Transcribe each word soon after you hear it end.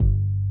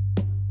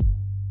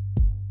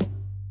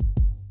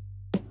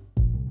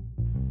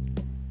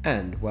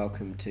and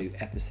welcome to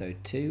episode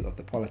 2 of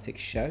the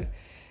Politics Show.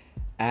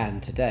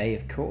 And today,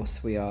 of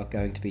course, we are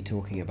going to be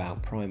talking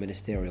about prime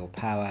ministerial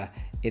power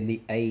in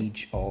the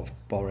age of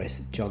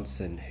Boris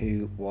Johnson,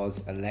 who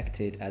was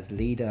elected as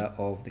leader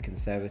of the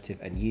Conservative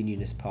and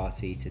Unionist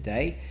Party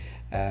today,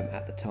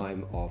 at the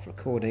time of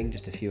recording,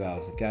 just a few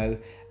hours ago.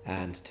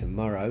 And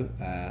tomorrow,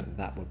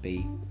 that would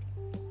be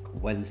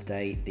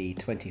Wednesday, the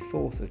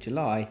 24th of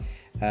July,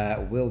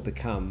 will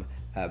become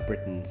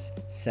Britain's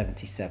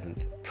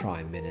 77th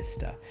Prime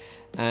Minister.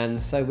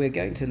 And so we're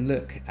going to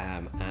look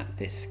at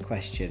this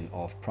question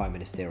of prime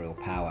ministerial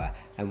power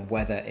and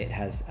whether it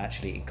has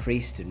actually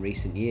increased in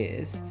recent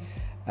years.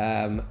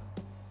 And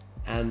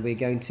we're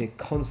going to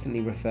constantly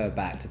refer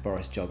back to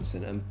Boris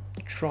Johnson and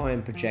try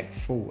and project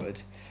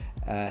forward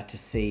to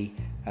see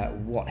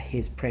what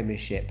his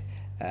premiership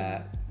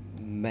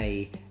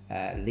may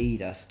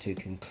lead us to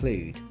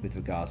conclude with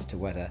regards to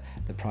whether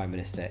the Prime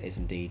Minister is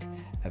indeed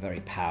a very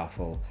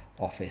powerful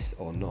office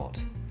or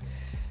not.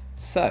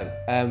 So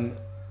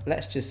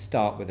let's just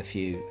start with a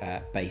few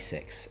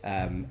basics.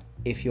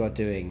 If you are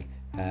doing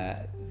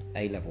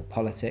A-level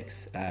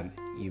politics,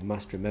 you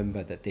must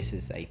remember that this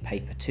is a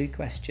paper 2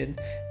 question.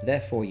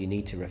 Therefore, you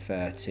need to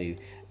refer to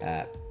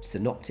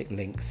synoptic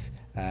links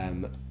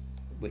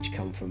which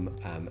come from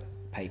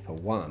paper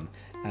 1.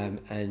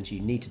 And you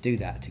need to do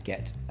that to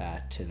get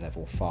to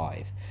level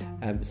 5.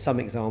 Some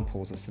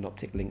examples of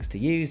synoptic links to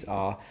use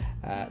are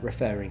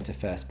referring to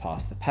first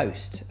past the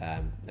post.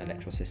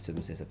 Electoral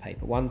systems is a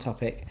paper 1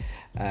 topic,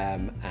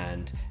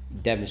 and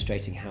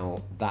demonstrating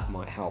how that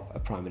might help a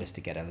Prime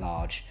Minister get a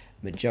large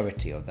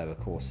majority, although of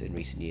course in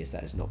recent years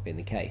that has not been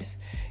the case.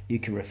 You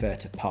can refer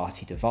to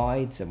party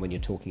divides, and when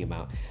you're talking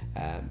about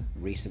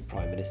recent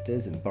Prime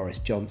Ministers and Boris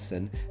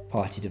Johnson,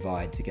 party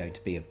divides are going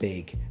to be a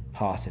big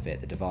part of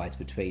it. The divides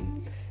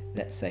between,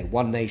 let's say,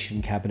 One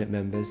Nation cabinet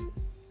members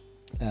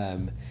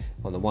on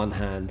the one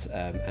hand,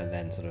 and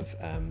then sort of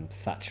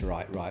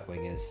Thatcherite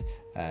right-wingers,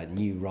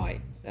 new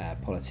right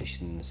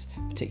politicians,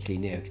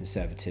 particularly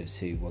neoconservatives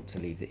who want to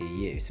leave the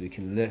EU. So we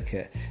can look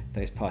at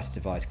those party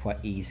divides quite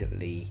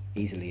easily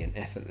and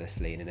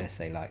effortlessly in an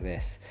essay like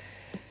this.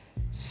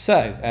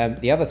 So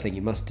the other thing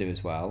you must do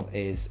as well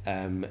is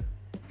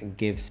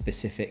give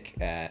specific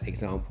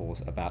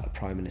examples about a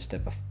Prime Minister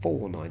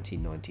before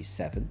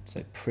 1997,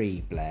 so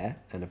pre-Blair,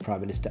 and a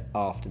Prime Minister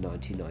after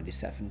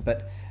 1997.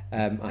 But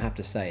I have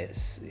to say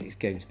it's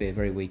going to be a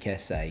very weak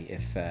essay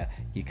if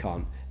you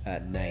can't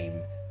name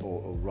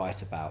or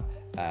write about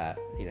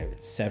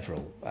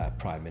several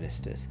Prime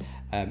Ministers.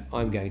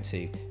 I'm going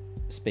to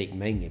speak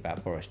mainly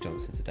about Boris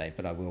Johnson today,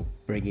 but I will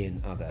bring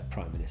in other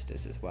Prime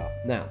Ministers as well.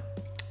 Now,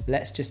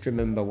 let's just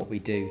remember what we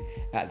do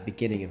at the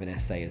beginning of an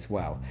essay as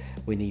well.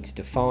 We need to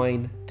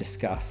define,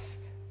 discuss,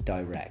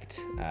 direct.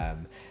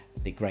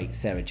 The great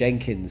Sarah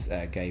Jenkins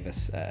gave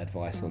us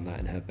advice on that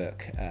in her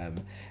book,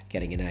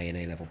 Getting an A in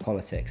A-Level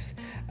Politics.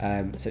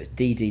 So it's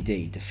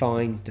DDD,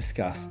 define,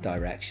 discuss,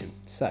 direction.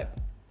 So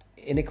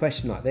in a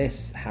question like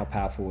this, how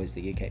powerful is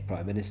the UK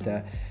Prime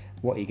Minister?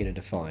 What are you going to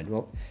define?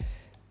 Well,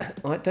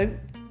 I don't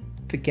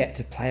forget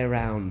to play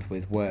around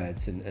with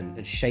words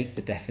and shape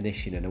the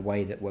definition in a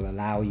way that will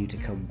allow you to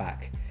come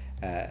back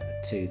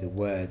to the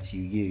words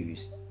you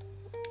use.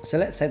 So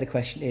let's say the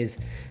question is,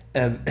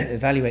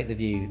 evaluate the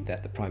view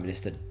that the Prime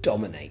Minister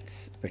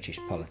dominates British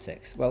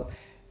politics. Well,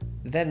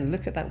 then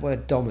look at that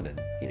word dominant.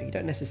 You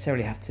don't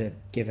necessarily have to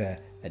give a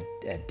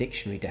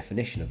dictionary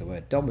definition of the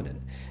word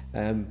dominant,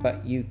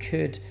 but you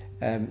could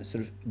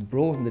sort of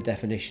broaden the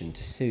definition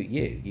to suit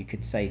you. You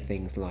could say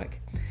things like,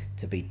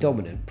 to be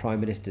dominant, Prime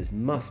Ministers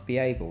must be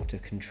able to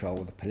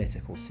control the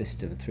political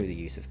system through the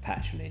use of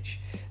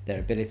patronage, their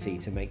ability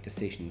to make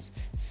decisions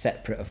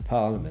separate of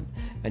Parliament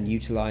and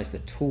utilise the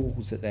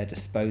tools at their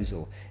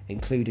disposal,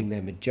 including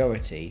their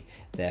majority,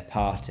 their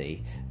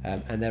party,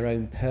 and their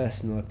own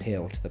personal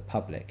appeal to the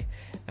public.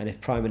 And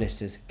if Prime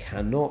Ministers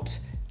cannot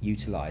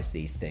utilise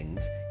these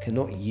things,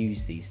 cannot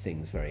use these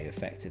things very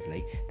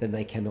effectively, then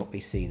they cannot be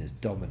seen as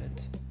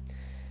dominant.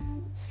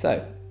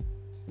 So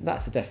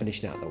that's the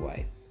definition out of the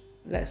way.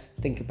 Let's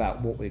think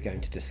about what we're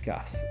going to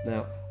discuss.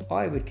 Now,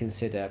 I would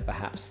consider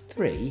perhaps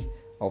 3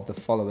 of the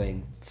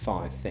following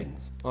 5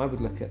 things. I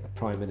would look at the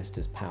Prime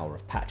Minister's power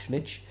of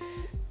patronage.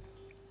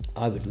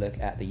 I would look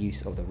at the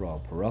use of the royal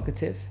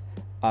prerogative.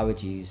 I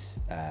would use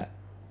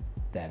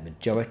their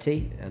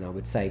majority, and I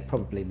would say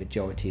probably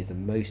majority is the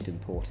most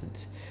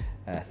important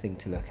thing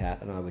to look at,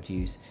 and I would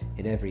use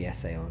in every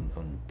essay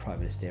on prime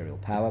ministerial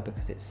power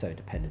because it's so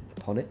dependent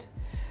upon it.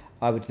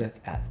 I would look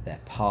at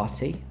their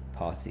party,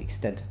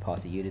 extent of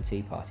party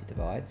unity, party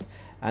divides,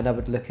 and I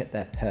would look at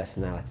their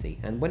personality.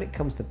 And when it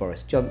comes to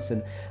Boris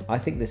Johnson, I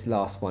think this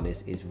last one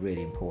is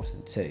really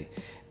important too,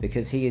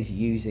 because he is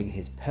using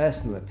his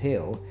personal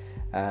appeal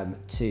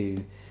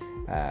to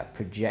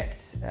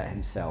project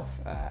himself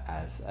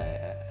as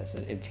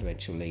an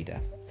influential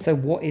leader. So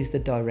what is the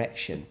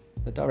direction?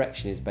 The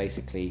direction is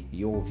basically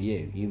your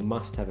view. You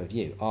must have a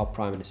view. Are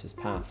prime ministers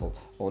powerful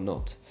or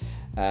not?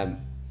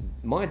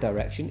 My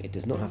direction, it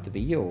does not have to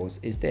be yours,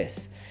 is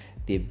this.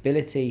 The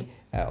ability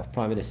of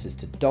prime ministers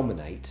to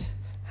dominate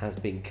has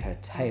been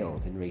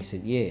curtailed in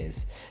recent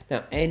years.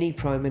 Now, any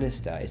Prime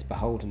Minister is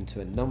beholden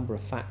to a number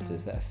of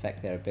factors that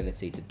affect their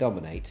ability to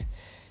dominate.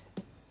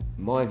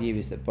 My view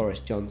is that Boris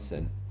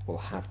Johnson will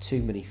have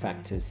too many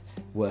factors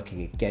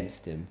working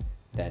against him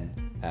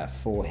than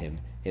for him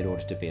in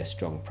order to be a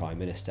strong Prime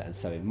Minister. And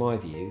so in my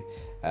view,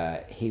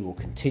 he will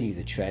continue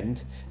the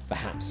trend,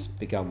 perhaps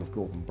begun with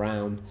Gordon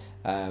Brown,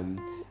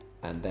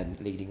 and then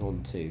leading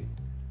on to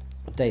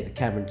David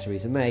Cameron,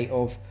 Theresa May,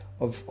 of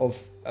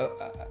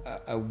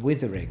a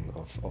withering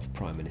of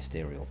prime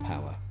ministerial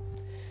power.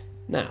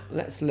 Now,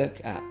 let's look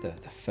at the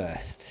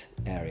first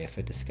area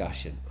for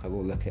discussion. I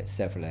will look at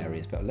several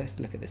areas, but let's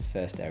look at this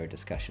first area of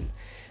discussion.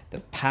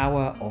 The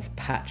power of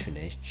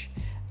patronage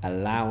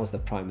allows the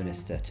Prime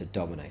Minister to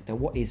dominate. Now,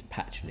 what is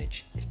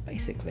patronage? It's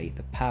basically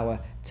the power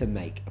to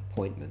make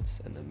appointments,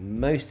 and the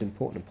most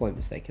important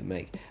appointments they can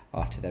make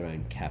are to their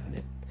own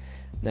cabinet.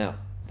 Now,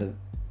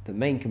 the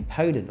main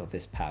component of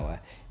this power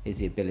is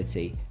the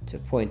ability to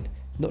appoint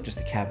not just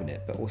the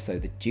cabinet, but also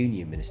the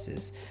junior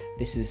ministers.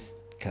 This is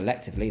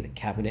collectively, the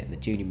cabinet and the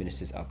junior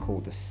ministers are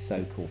called the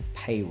so-called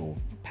payroll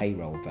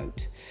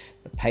vote.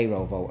 The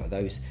payroll vote are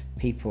those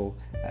people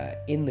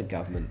in the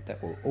government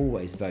that will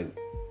always vote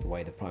the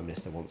way the Prime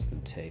Minister wants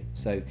them to.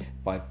 So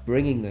by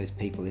bringing those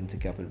people into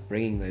government,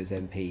 bringing those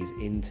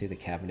MPs into the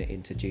cabinet,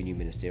 into junior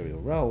ministerial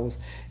roles,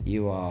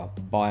 you are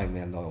buying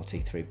their loyalty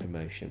through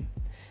promotion.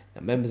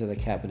 Now, members of the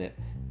cabinet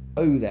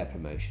owe their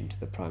promotion to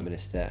the Prime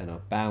Minister and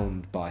are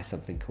bound by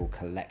something called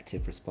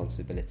collective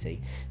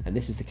responsibility. And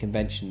this is the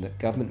convention that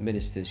government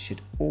ministers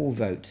should all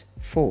vote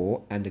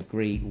for and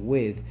agree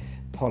with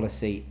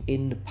policy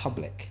in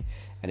public.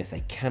 And if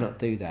they cannot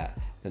do that,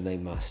 then they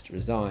must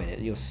resign.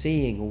 And you're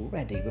seeing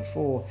already,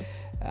 before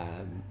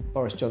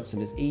Boris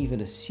Johnson has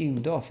even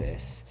assumed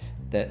office,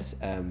 that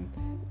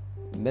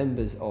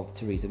members of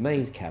Theresa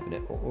May's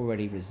cabinet are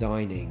already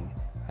resigning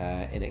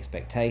in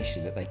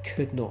expectation that they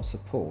could not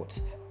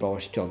support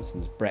Boris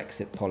Johnson's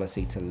Brexit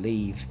policy to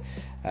leave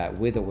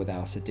with or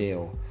without a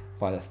deal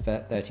by the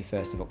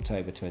 31st of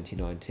October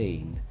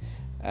 2019.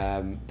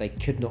 They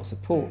could not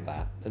support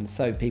that, and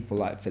so people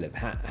like Philip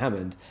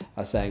Hammond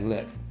are saying,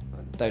 look,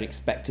 I don't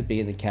expect to be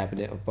in the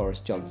cabinet of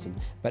Boris Johnson,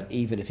 but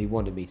even if he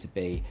wanted me to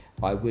be,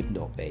 I would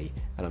not be,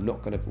 and I'm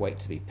not going to wait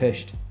to be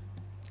pushed.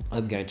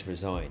 I'm going to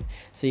resign.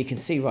 So you can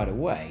see right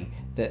away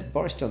that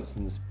Boris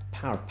Johnson's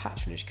power of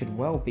patronage could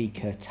well be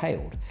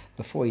curtailed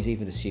before he's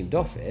even assumed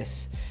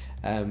office,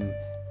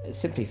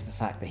 simply for the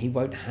fact that he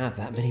won't have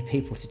that many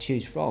people to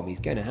choose from. He's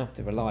going to have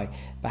to rely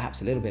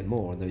perhaps a little bit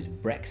more on those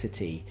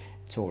Brexity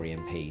Tory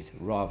MPs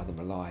rather than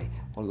rely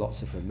on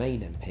lots of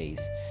Remain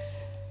MPs.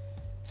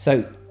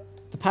 So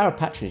the power of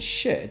patronage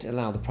should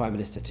allow the Prime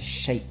Minister to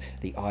shape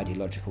the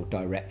ideological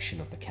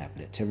direction of the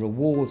cabinet, to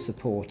reward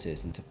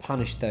supporters and to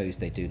punish those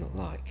they do not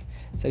like.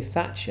 So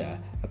Thatcher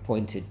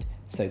appointed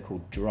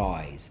so-called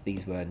dries.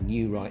 These were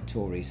new right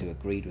Tories who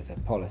agreed with her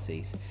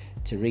policies.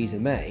 Theresa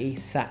May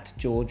sacked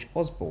George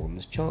Osborne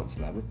as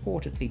Chancellor,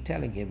 reportedly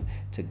telling him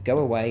to go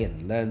away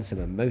and learn some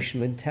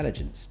emotional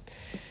intelligence.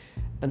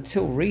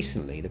 Until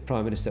recently, the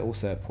Prime Minister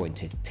also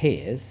appointed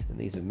peers, and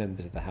these are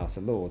members of the House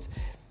of Lords,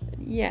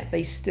 and yet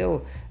they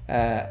still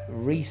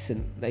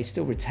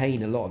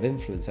retain a lot of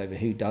influence over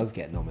who does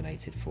get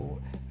nominated for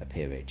a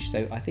peerage.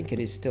 So I think it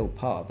is still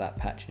part of that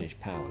patronage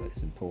power that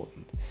is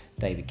important.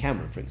 David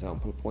Cameron, for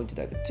example, appointed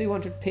over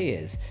 200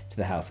 peers to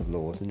the House of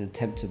Lords in an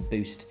attempt to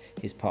boost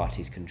his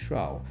party's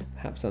control,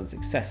 perhaps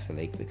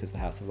unsuccessfully because the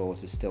House of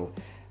Lords is still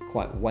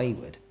quite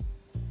wayward.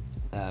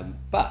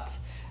 But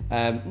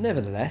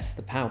nevertheless,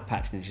 the power of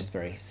patronage is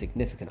very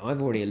significant.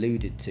 I've already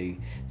alluded to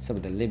some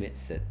of the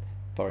limits that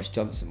Boris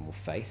Johnson will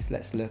face.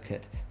 Let's look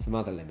at some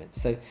other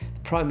limits. So the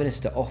Prime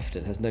Minister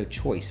often has no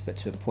choice but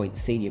to appoint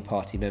senior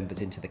party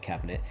members into the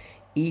cabinet,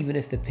 even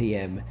if the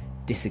PM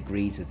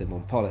disagrees with them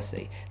on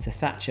policy. So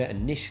Thatcher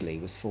initially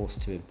was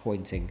forced to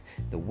appointing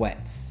the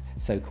wets,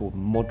 so-called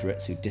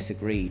moderates who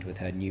disagreed with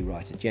her new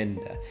right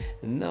agenda.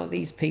 And now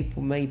these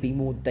people may be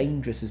more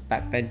dangerous as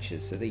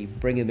backbenchers, so that you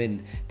bring them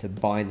in to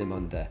bind them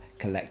under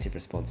collective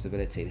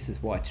responsibility. This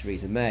is why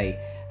Theresa May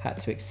had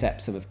to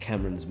accept some of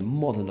Cameron's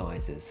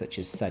modernisers, such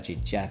as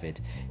Sajid Javid,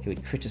 who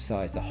had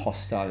criticised the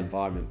hostile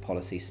environment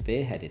policy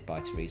spearheaded by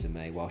Theresa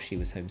May while she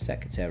was Home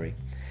Secretary.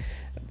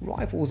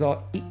 Rivals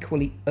are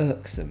equally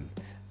irksome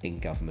in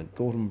government.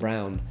 Gordon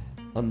Brown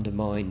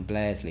undermined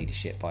Blair's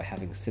leadership by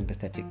having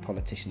sympathetic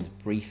politicians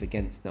brief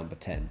against Number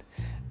 10.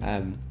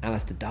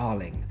 Alistair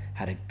Darling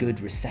had a good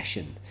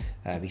recession.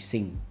 He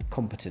seemed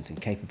competent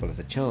and capable as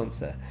a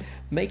Chancellor,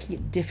 making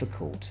it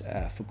difficult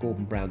for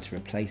Gordon Brown to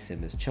replace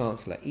him as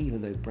Chancellor,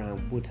 even though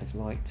Brown would have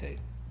liked to.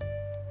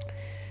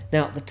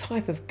 Now, the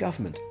type of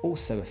government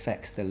also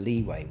affects the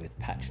leeway with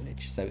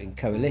patronage. So in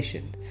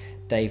coalition,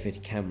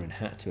 David Cameron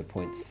had to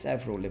appoint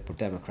several Liberal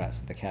Democrats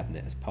to the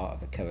cabinet as part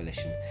of the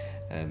coalition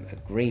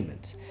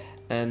agreement.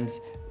 And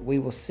we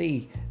will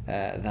see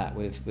that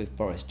with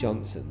Boris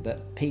Johnson,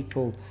 that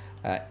people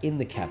in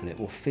the cabinet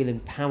will feel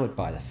empowered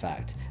by the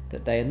fact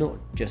that they are not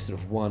just sort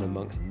of one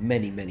amongst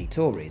many, many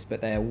Tories,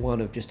 but they are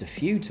one of just a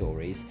few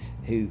Tories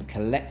who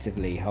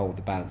collectively hold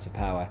the balance of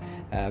power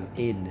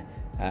in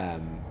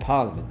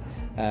Parliament.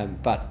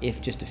 But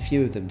if just a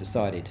few of them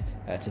decided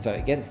to vote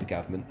against the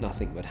government,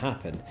 nothing would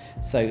happen.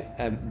 So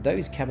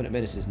those cabinet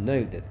ministers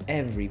know that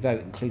every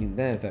vote, including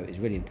their vote, is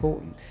really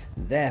important.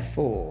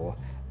 Therefore,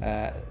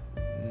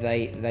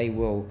 they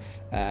will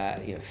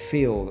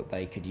feel that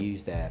they could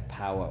use their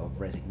power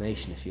of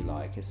resignation, if you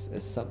like, as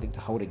something to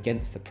hold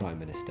against the Prime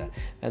Minister.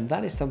 And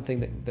that is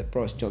something that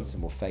Boris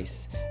Johnson will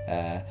face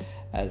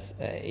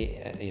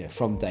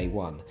from day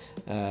one.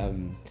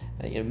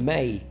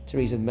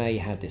 Theresa May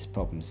had this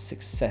problem.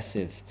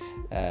 Successive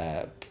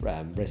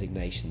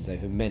resignations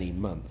over many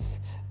months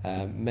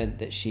meant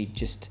that she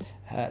just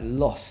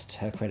lost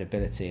her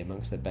credibility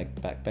amongst the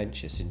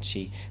backbenchers, and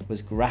she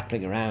was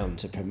grappling around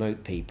to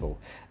promote people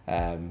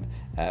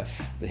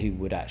who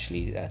would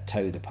actually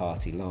toe the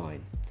party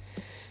line.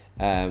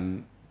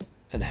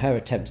 And her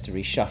attempts to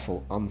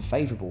reshuffle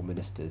unfavourable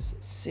ministers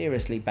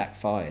seriously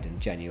backfired in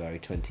January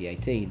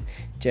 2018.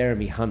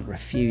 Jeremy Hunt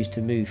refused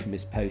to move from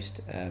his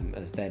post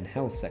as then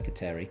Health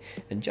Secretary,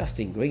 and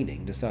Justine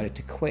Greening decided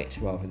to quit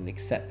rather than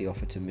accept the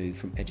offer to move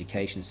from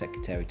Education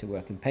Secretary to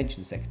Work and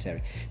Pension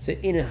Secretary. So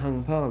in a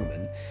hung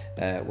Parliament,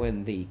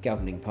 when the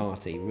governing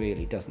party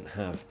really doesn't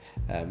have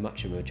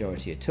much of a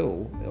majority at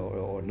all,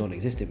 or a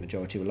non-existent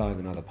majority, relying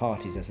on other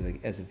parties, as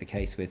is the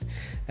case with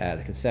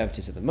the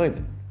Conservatives at the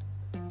moment,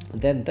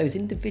 then those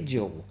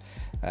individual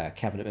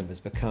cabinet members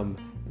become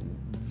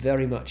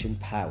very much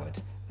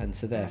empowered, and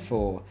so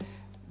therefore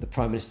the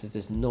Prime Minister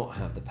does not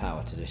have the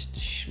power to just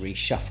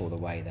reshuffle the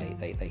way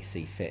they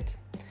see fit.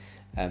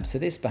 So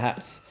this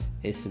perhaps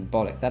is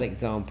symbolic. That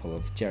example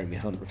of Jeremy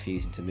Hunt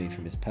refusing to move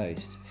from his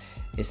post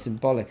is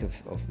symbolic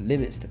of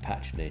limits to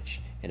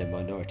patronage in a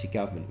minority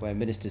government, where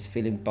ministers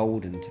feel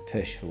emboldened to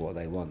push for what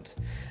they want.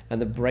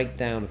 And the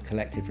breakdown of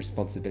collective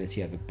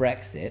responsibility over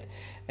Brexit,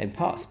 in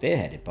part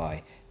spearheaded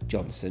by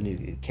Johnson,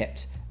 who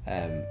kept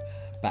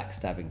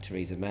backstabbing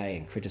Theresa May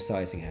and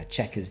criticising her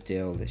Chequers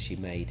deal that she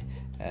made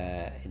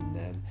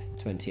in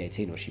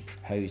 2018, or she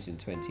proposed in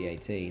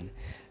 2018,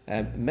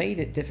 made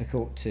it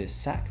difficult to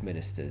sack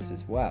ministers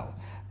as well,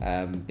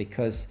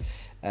 because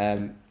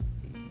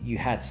you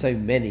had so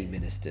many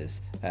ministers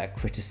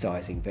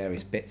criticising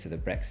various bits of the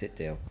Brexit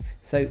deal.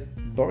 So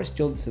Boris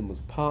Johnson was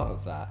part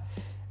of that,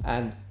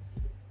 and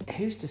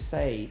who's to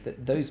say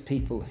that those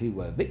people who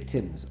were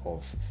victims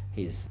of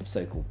his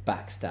so-called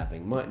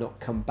backstabbing might not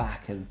come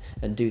back and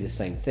do the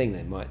same thing?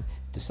 They might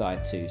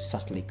decide to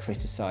subtly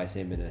criticise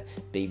him in a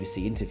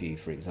BBC interview,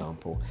 for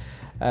example.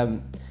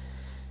 And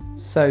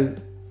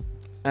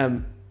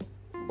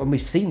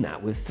we've seen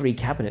that with 3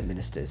 cabinet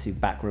ministers who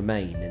back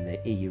Remain in the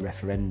EU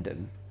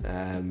referendum,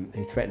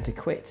 who threatened to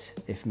quit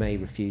if May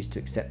refused to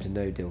accept a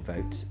no-deal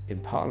vote in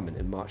Parliament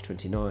in March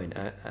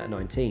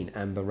 2019.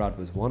 Amber Rudd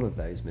was one of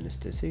those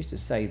ministers. Who's to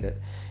say that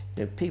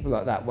people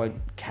like that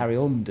won't carry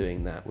on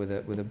doing that with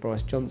a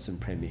Boris Johnson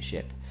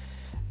premiership?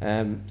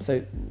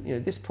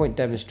 This point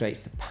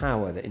demonstrates the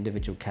power that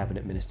individual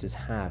cabinet ministers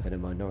have in a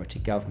minority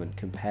government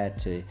compared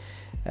to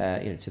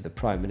the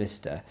Prime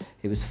Minister,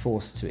 who was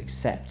forced to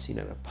accept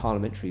a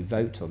parliamentary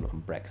vote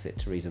on Brexit.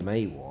 Theresa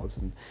May was,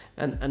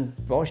 and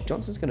Boris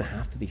Johnson's going to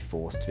have to be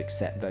forced to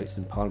accept votes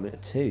in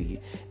Parliament too.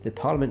 The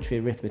parliamentary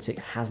arithmetic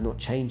has not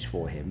changed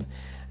for him.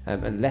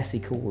 Unless he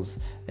calls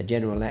a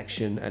general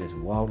election and is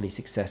wildly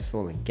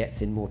successful and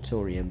gets in more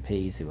Tory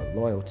MPs who are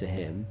loyal to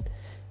him,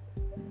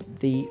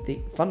 the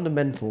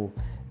fundamental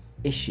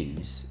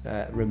issues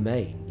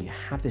remain. You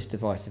have this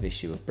divisive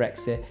issue of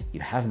Brexit, you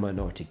have a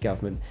minority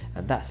government,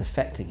 and that's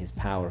affecting his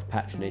power of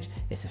patronage.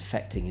 It's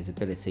affecting his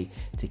ability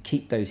to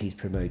keep those he's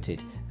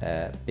promoted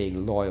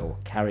being loyal,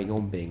 carrying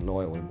on being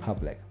loyal in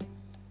public.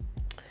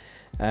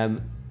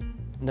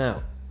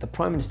 Now, the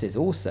Prime Minister is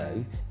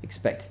also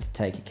expected to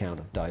take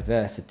account of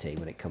diversity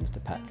when it comes to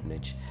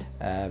patronage.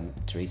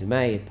 Theresa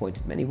May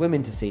appointed many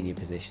women to senior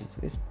positions.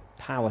 This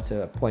power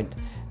to appoint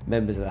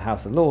members of the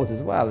House of Lords,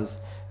 as well as,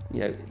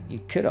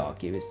 you could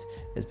argue,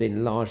 has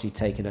been largely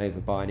taken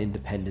over by an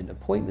independent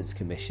appointments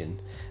commission,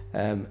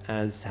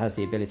 as has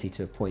the ability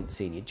to appoint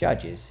senior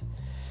judges.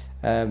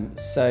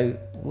 So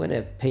when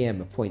a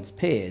PM appoints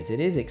peers, it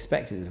is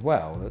expected as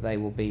well that they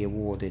will be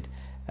awarded,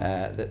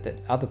 that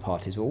other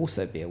parties will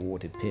also be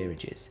awarded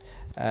peerages.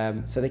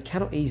 So they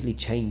cannot easily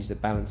change the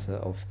balance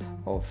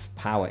of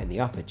power in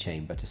the upper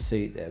chamber to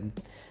suit them.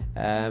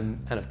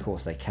 And of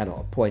course they cannot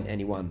appoint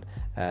anyone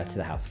to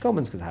the House of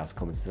Commons, because the House of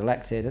Commons is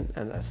elected,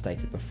 and as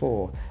stated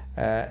before,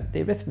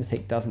 the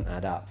arithmetic doesn't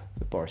add up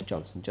with Boris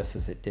Johnson, just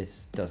as it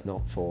does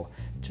not for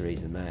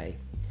Theresa May.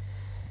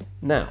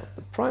 Now,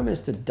 the Prime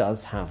Minister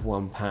does have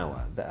one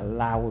power that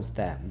allows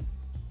them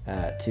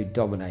to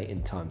dominate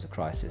in times of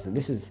crisis, and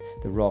this is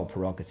the royal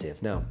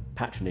prerogative. Now,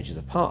 patronage is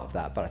a part of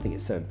that, but I think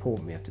it's so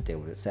important we have to deal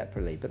with it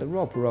separately. But the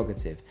royal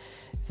prerogative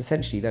is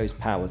essentially those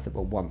powers that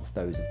were once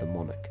those of the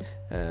monarch,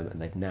 and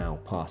they've now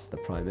passed to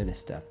the Prime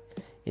Minister.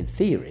 In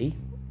theory,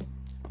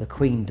 the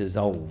Queen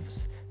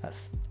dissolves that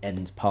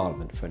ends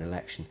Parliament for an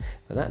election.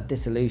 But that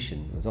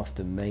dissolution was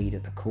often made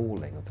at the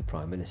calling of the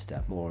Prime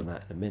Minister. More on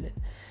that in a minute.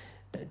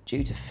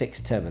 Due to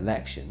fixed-term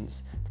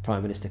elections, the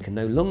Prime Minister can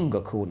no longer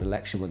call an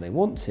election when they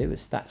want to,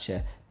 as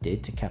Thatcher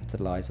did to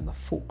capitalise on the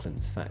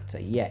Falklands factor.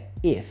 Yet,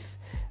 if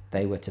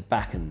they were to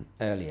back an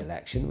early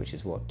election, which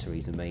is what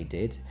Theresa May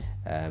did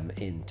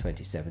in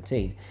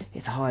 2017,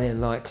 it's highly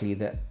unlikely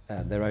that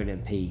their own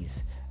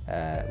MPs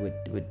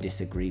would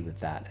disagree with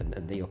that,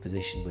 and the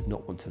opposition would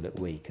not want to look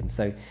weak. And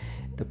so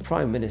the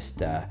Prime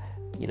Minister,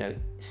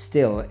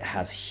 still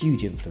has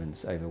huge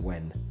influence over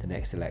when the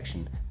next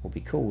election will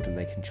be called, and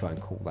they can try and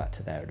call that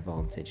to their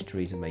advantage.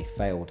 Theresa May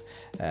failed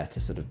to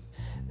sort of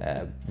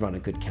run a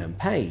good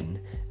campaign,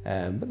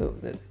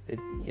 but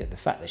the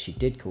fact that she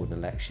did call an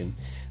election,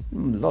 a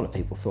lot of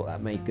people thought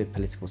that made good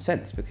political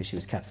sense because she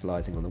was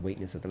capitalising on the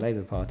weakness of the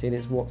Labour Party, and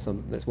it's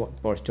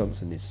what Boris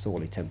Johnson is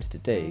sorely tempted to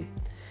do.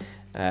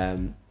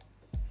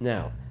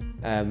 Now,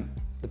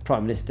 the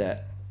Prime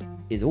Minister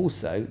is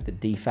also the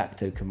de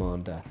facto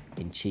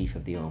commander-in-chief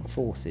of the armed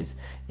forces.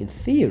 In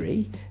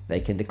theory, they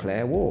can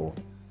declare war.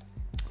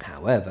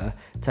 However,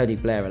 Tony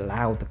Blair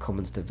allowed the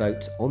Commons to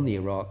vote on the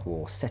Iraq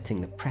War,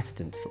 setting the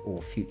precedent for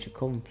all future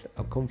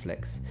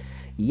conflicts.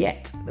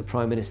 Yet, the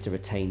Prime Minister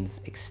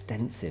retains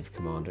extensive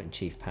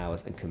commander-in-chief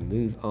powers and can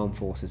move armed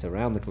forces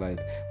around the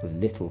globe with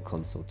little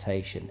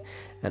consultation.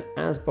 And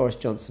as Boris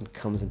Johnson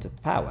comes into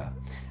power,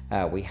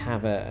 we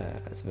have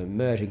a sort of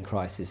emerging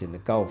crisis in the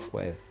Gulf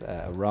with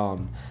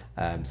Iran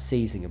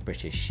seizing a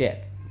British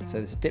ship. So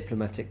there's a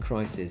diplomatic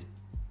crisis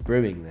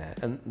brewing there,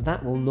 and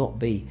that will not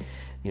be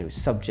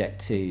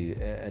subject to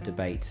a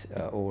debate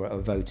or a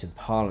vote in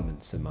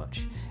Parliament so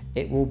much.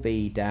 It will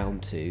be down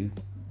to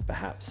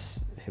perhaps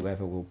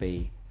whoever will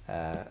be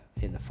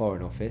in the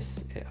Foreign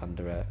Office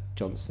under a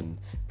Johnson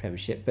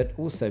premiership, but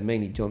also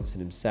mainly Johnson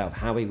himself,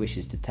 how he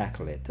wishes to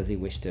tackle it. Does he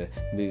wish to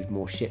move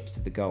more ships to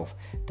the Gulf?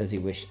 Does he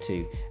wish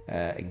to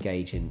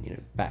engage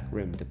in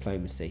backroom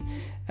diplomacy?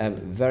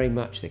 Very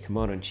much the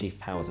commander-in-chief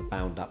powers are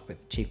bound up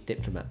with chief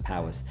diplomat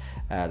powers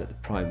that the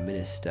Prime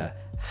Minister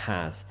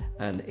has,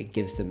 and it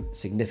gives them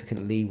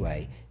significant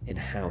leeway in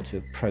how to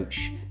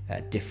approach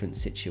different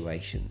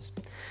situations.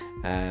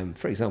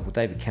 For example,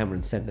 David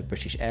Cameron sent the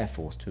British Air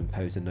Force to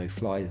impose a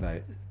no-fly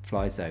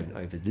zone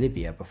over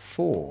Libya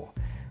before,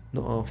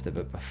 not after,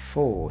 but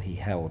before he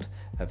held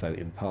a vote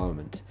in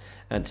Parliament.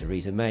 And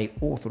Theresa May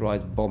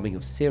authorised bombing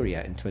of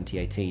Syria in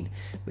 2018,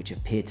 which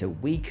appeared to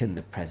weaken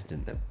the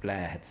precedent that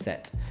Blair had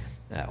set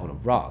on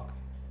Iraq.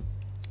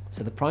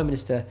 So the Prime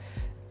Minister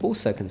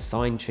also can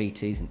sign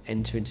treaties and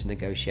enter into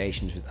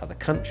negotiations with other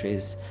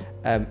countries,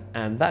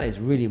 and that is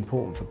really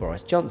important for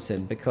Boris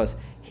Johnson because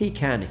he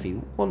can, if he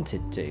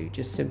wanted to,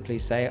 just simply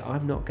say,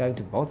 I'm not going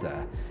to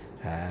bother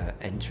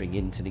entering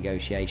into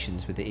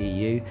negotiations with the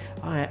EU.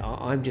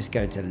 I'm just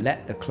going to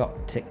let the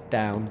clock tick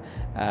down.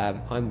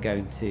 I'm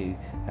going to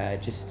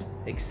just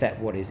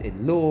accept what is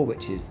in law,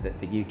 which is that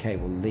the UK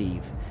will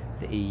leave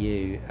the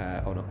EU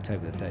on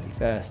October the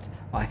 31st.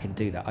 I can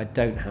do that. I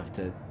don't have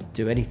to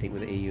do anything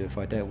with the EU if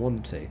I don't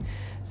want to.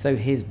 So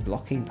his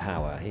blocking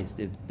power, his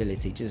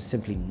ability to just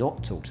simply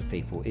not talk to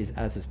people is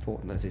as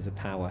important as his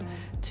power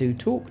to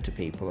talk to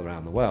people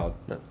around the world.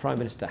 The Prime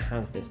Minister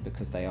has this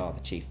because they are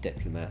the chief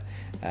diplomat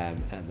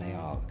and they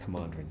are the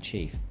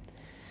commander-in-chief.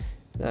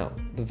 Now,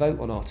 the vote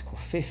on Article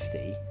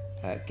 50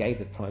 gave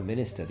the Prime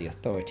Minister the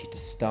authority to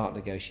start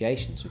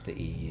negotiations with the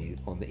EU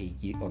on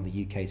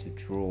the UK's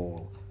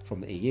withdrawal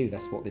from the EU.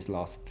 That's what this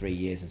last 3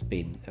 years has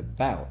been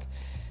about.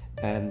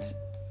 And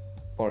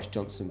Boris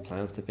Johnson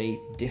plans to be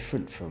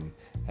different from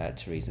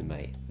Theresa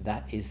May.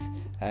 That is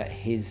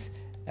his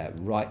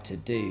right to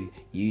do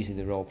using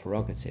the royal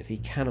prerogative. He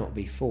cannot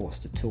be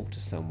forced to talk to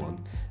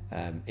someone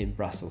in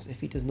Brussels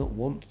if he does not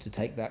want to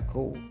take that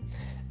call.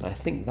 And I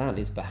think that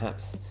is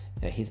perhaps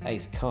his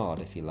ace card,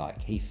 if you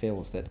like. He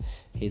feels that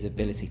his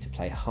ability to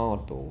play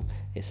hardball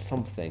is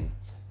something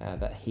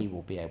that he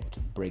will be able to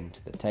bring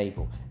to the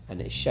table,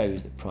 and it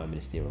shows that prime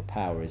ministerial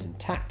power is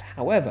intact.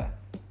 However,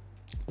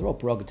 the royal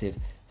prerogative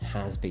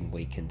has been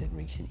weakened in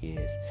recent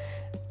years.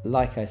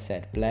 Like I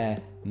said,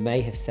 Blair may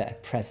have set a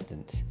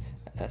precedent,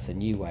 that's a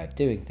new way of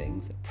doing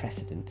things, a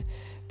precedent,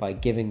 by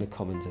giving the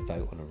Commons a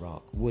vote on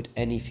Iraq. Would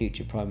any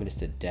future Prime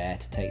Minister dare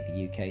to take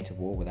the UK to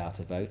war without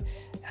a vote?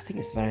 I think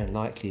it's very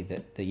unlikely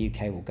that the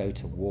UK will go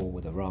to war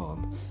with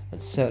Iran,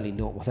 and certainly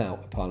not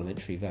without a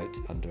parliamentary vote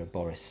under a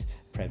Boris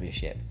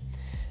premiership.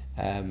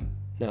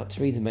 Now,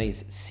 Theresa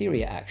May's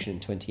Syria action in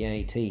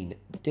 2018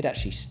 did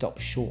actually stop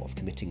short of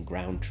committing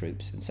ground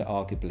troops, and so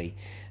arguably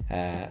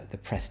the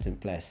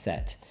precedent Blair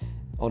set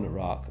on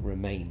Iraq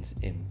remains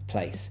in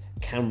place.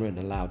 Cameron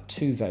allowed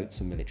 2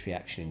 votes on military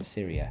action in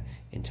Syria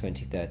in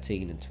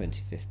 2013 and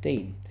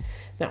 2015.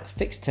 Now, the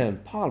Fixed Term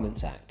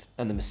Parliaments Act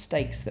and the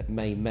mistakes that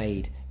May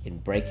made in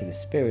breaking the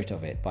spirit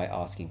of it by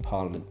asking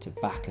Parliament to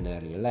back an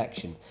early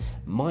election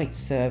might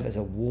serve as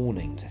a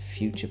warning to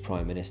future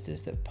Prime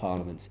Ministers that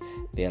Parliaments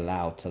be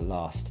allowed to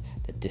last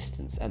the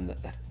distance. And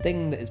that the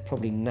thing that is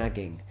probably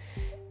nagging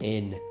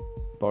in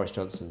Boris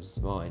Johnson's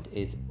mind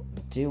is,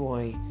 do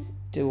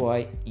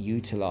I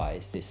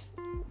utilise this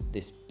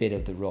this bit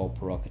of the royal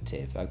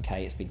prerogative.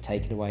 Okay, it's been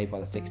taken away by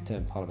the Fixed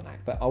Term Parliament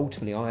Act, but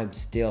ultimately I am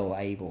still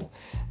able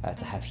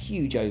to have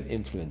huge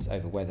influence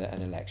over whether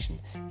an election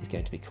is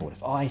going to be called.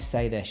 If I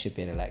say there should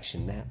be an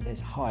election, now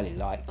there's highly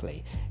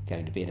likely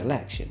going to be an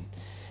election.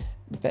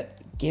 But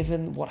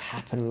given what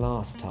happened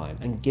last time,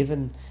 and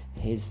given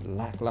his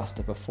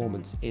lacklustre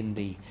performance in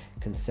the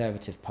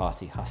Conservative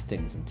Party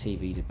hustings and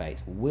TV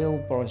debates, will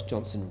Boris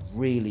Johnson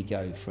really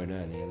go for an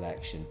early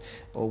election,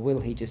 or will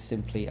he just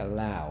simply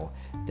allow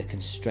the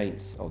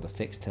constraints of the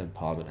Fixed Term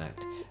Parliament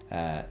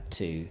Act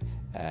to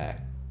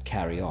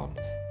carry on?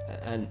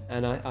 And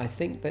I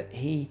think that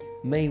he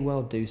may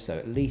well do so,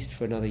 at least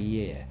for another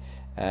year,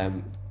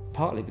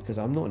 partly because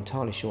I'm not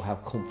entirely sure how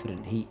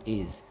confident he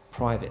is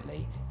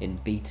privately in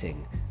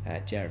beating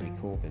Jeremy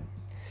Corbyn.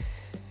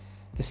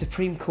 The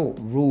Supreme Court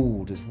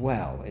ruled as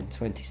well in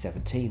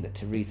 2017 that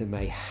Theresa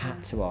May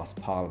had to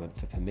ask Parliament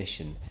for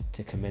permission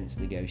to commence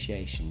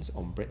negotiations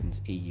on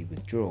Britain's EU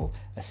withdrawal,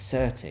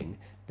 asserting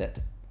that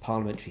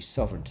parliamentary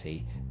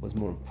sovereignty was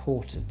more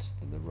important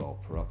than the royal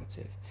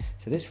prerogative.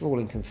 So this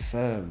ruling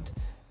confirmed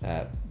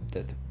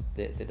the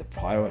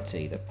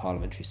priority that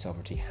parliamentary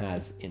sovereignty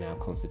has in our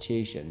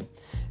constitution,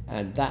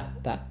 and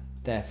that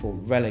therefore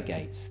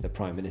relegates the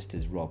Prime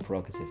Minister's royal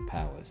prerogative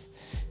powers.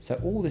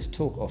 So all this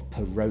talk of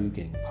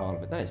proroguing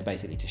Parliament, that is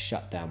basically to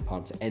shut down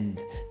Parliament, to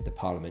end the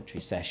parliamentary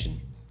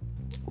session,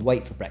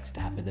 wait for Brexit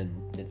to happen,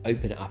 then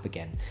open it up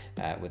again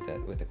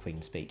with the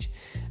Queen's speech.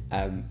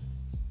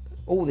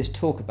 All this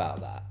talk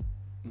about that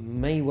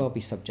may well be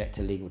subject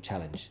to legal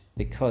challenge,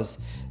 because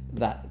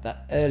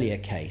that earlier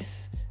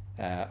case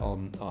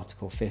on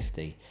Article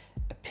 50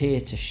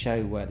 appeared to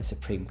show where the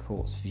Supreme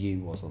Court's view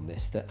was on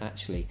this, that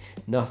actually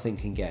nothing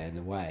can get in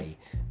the way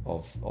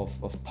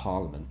of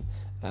Parliament,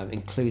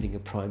 including a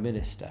Prime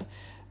Minister.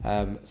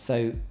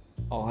 So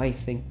I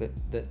think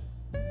that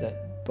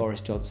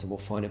Boris Johnson will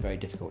find it very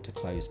difficult to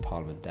close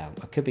Parliament down.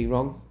 I could be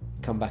wrong.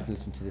 Come back and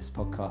listen to this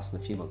podcast in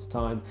a few months'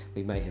 time.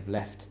 We may have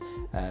left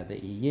the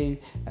EU.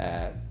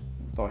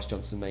 Boris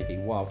Johnson may be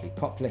wildly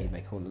popular. He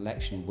may call an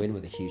election, win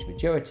with a huge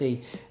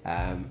majority.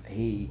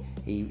 He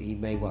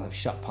may well have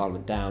shut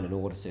Parliament down in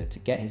order to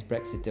get his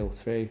Brexit deal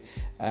through.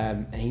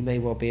 He may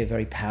well be a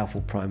very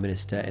powerful Prime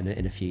Minister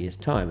in a few years'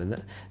 time,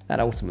 and that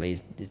ultimately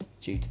is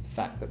due to the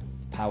fact that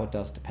power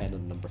does depend on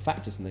a number of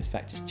factors, and those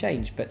factors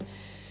change. But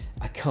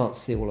I can't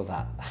see all of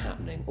that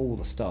happening, all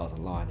the stars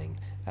aligning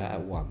at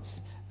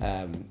once.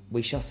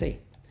 We shall see.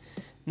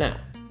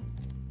 Now,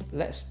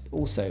 let's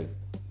also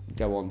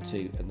go on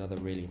to another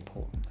really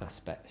important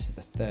aspect. This is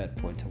the third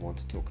point I want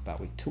to talk about.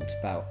 We've talked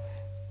about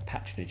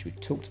patronage, we've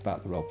talked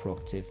about the royal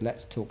prerogative.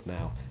 Let's talk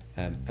now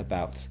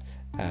about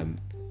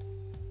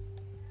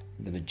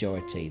the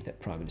majority that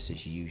Prime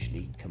Ministers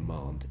usually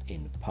command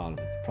in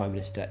Parliament. The Prime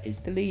Minister is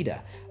the leader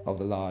of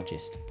the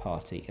largest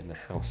party in the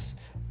House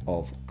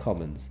of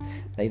Commons.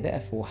 They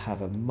therefore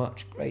have a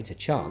much greater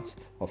chance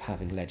of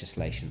having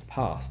legislation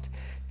passed.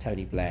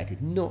 Tony Blair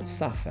did not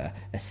suffer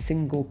a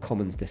single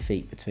Commons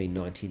defeat between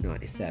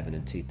 1997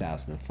 and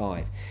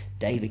 2005.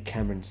 David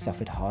Cameron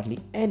suffered hardly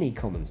any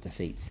Commons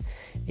defeats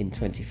in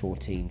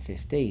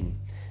 2014-15.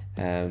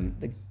 And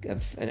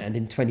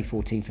in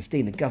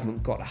 2014-15 the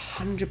government got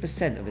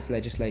 100% of its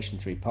legislation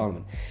through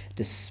Parliament,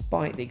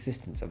 despite the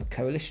existence of a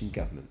coalition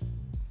government.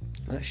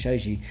 That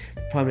shows you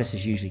the Prime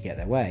Ministers usually get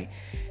their way.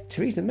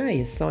 Theresa May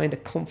has signed a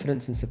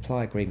confidence and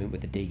supply agreement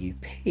with the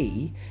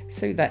DUP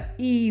so that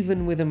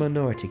even with a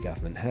minority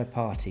government, her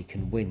party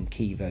can win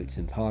key votes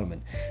in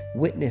Parliament.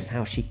 Witness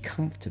how she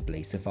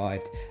comfortably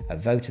survived a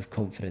vote of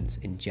confidence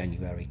in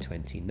January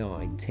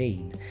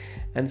 2019.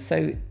 And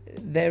so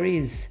there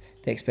is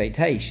the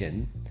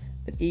expectation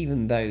that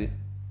even though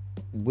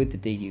with the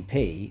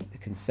DUP, the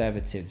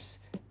Conservatives'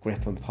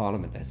 grip on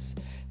Parliament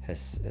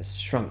has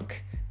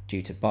shrunk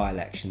due to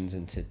by-elections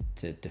and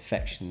to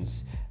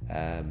defections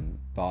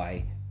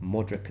by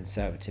moderate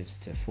Conservatives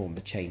to form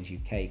the Change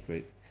UK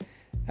group.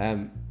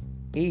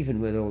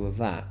 Even with all of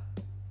that,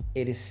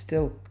 it is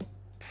still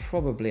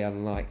probably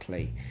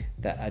unlikely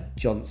that a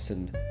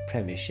Johnson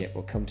premiership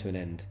will come to an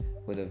end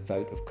with a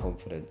vote of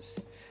confidence.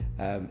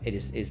 It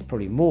is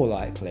probably more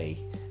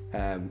likely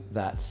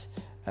that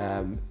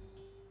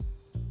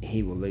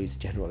he will lose the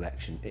general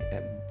election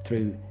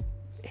through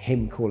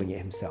him calling it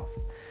himself.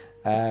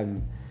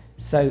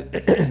 So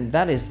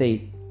that is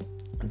the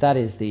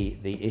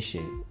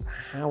issue.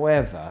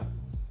 However,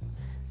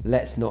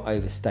 let's not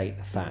overstate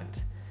the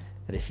fact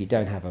that if you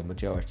don't have a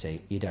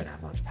majority, you don't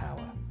have much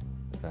power.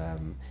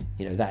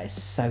 That is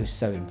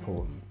so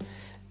important.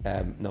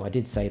 Now, I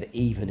did say that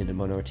even in a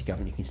minority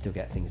government, you can still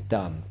get things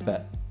done,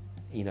 but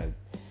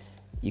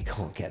you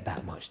can't get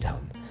that much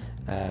done.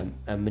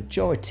 And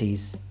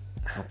majorities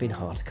have been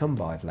hard to come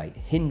by of late,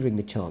 hindering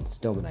the chance to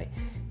dominate.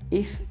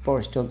 If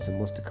Boris Johnson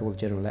was to call a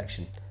general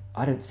election,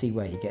 I don't see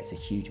where he gets a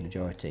huge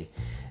majority.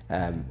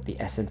 The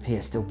SNP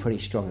are still pretty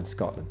strong in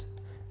Scotland,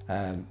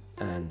 and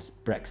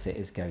Brexit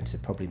is going to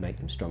probably make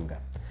them stronger.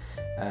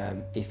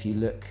 If you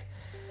look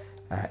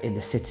in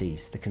the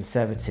cities. The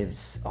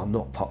Conservatives are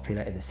not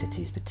popular in the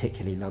cities,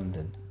 particularly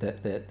London.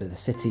 The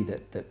city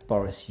that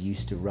Boris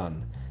used to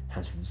run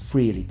has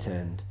really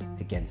turned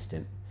against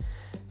him.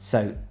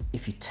 So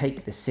if you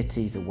take the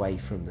cities away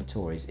from the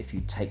Tories, if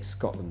you take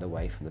Scotland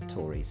away from the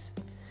Tories,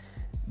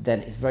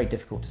 then it's very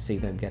difficult to see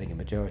them getting a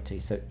majority.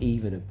 So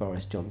even a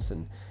Boris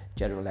Johnson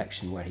general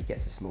election where he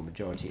gets a small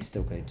majority, it's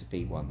still going to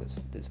be one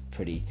that's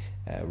pretty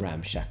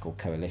ramshackle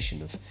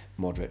coalition of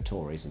moderate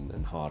Tories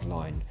and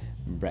hardline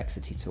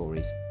Brexity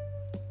Tories.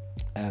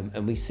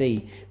 And we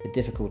see the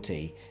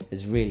difficulty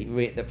is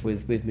really that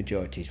with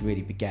majorities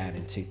really began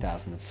in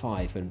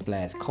 2005 when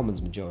Blair's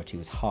Commons majority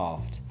was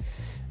halved.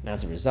 And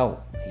as a result,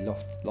 he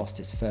lost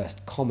his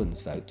first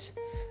Commons vote,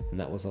 and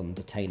that was on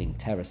detaining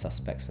terror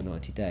suspects for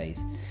 90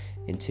 days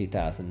in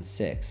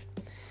 2006.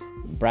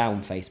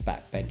 Brown faced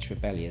backbench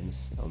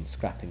rebellions on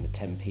scrapping the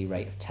 10p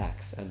rate of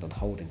tax and on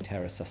holding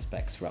terror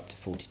suspects for up to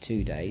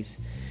 42 days.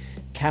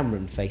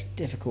 Cameron faced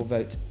difficult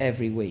votes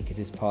every week as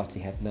his party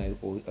had no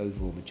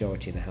overall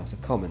majority in the House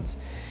of Commons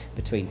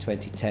between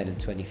 2010 and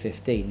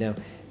 2015. Now,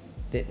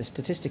 the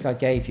statistic I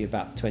gave you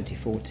about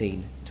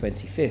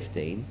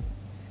 2014-2015,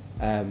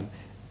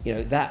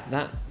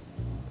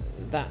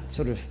 that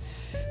sort of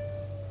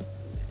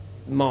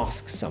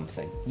masks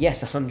something.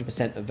 Yes,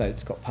 100% of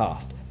votes got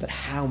passed, but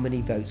how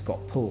many votes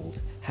got pulled?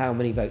 How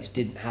many votes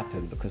didn't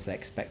happen because they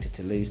expected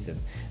to lose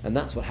them? And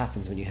that's what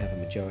happens when you have a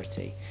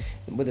majority.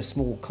 And with a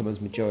small Commons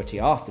majority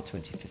after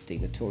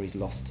 2015, the Tories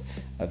lost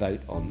a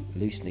vote on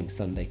loosening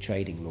Sunday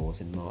trading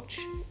laws in March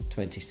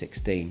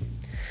 2016.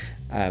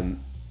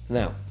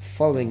 Now,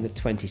 following the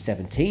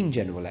 2017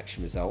 general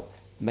election result,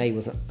 May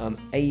was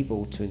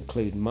unable to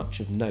include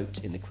much of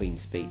note in the Queen's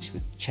speech,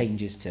 with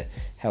changes to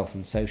health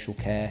and social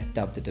care,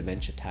 dubbed the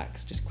dementia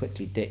tax, just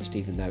quickly ditched,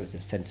 even though it was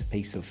a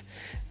centrepiece of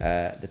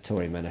the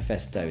Tory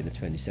manifesto in the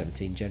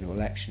 2017 general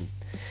election.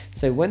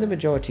 So when the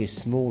majority is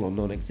small or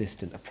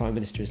non-existent, a Prime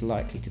Minister is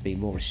likely to be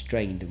more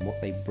restrained in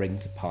what they bring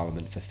to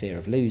Parliament for fear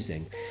of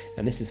losing.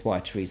 And this is why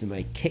Theresa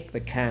May kicked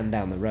the can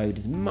down the road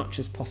as much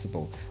as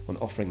possible on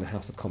offering the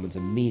House of Commons a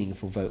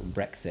meaningful vote on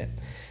Brexit.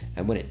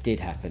 And when it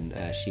did happen,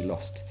 she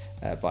lost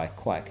by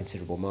quite a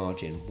considerable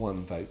margin,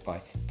 one vote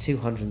by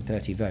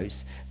 230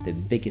 votes, the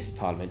biggest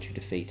parliamentary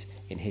defeat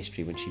in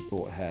history when she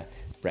brought her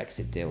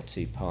Brexit deal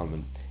to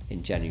Parliament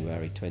in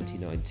January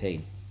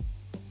 2019.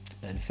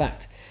 In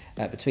fact,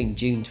 between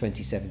June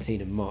 2017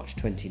 and March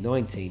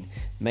 2019,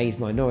 May's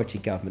minority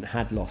government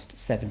had lost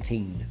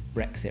 17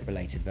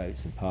 Brexit-related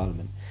votes in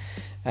Parliament.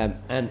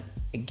 And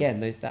again,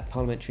 that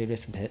parliamentary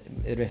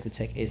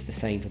arithmetic is the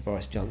same for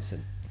Boris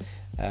Johnson.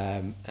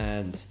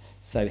 And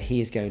so he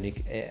is going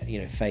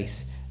to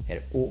face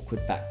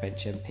awkward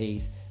backbench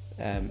MPs,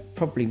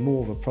 probably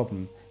more of a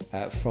problem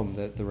from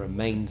the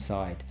Remain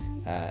side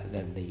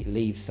than the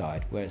Leave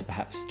side, whereas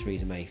perhaps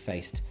Theresa May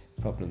faced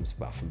problems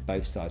from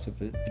both sides,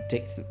 but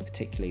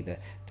particularly the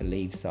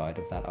Leave side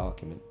of that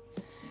argument.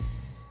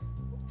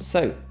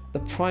 So the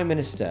Prime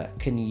Minister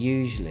can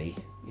usually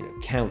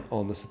count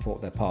on the support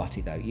of their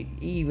party, though,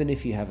 even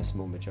if you have a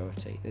small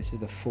majority. This is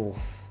the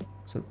fourth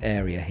sort of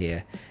area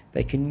here.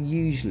 They can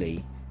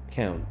usually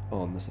count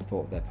on the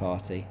support of their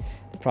party.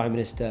 The Prime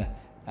Minister,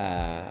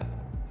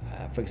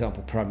 for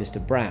example, Prime Minister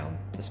Brown,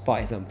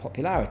 despite his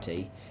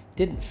unpopularity,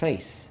 didn't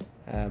face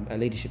a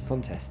leadership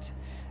contest.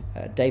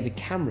 David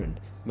Cameron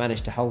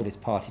managed to hold his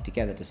party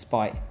together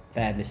despite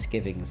their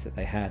misgivings that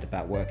they had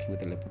about working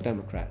with the Liberal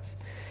Democrats.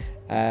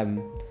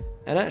 And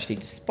actually,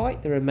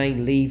 despite the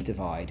Remain-Leave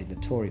divide in the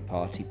Tory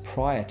party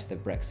prior to the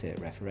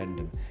Brexit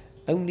referendum,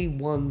 only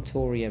one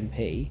Tory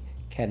MP,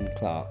 Ken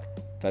Clarke,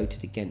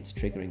 voted against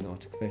triggering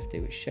Article 50,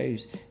 which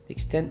shows the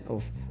extent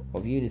of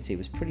unity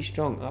was pretty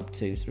strong up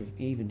to sort of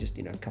even just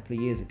a couple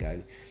of years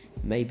ago.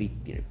 Maybe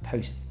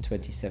post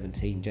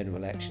 2017 general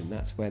election,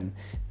 that's when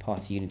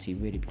party unity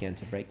really began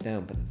to break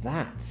down. But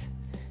that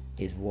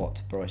is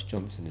what Boris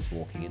Johnson is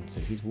walking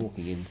into. He's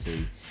walking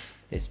into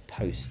this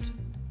post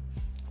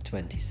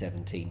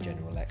 2017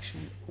 general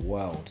election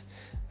world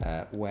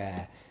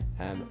where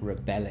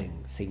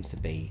rebelling seems to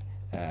be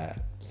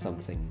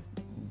something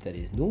that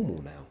is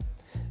normal now.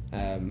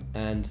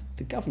 And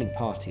the governing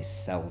party is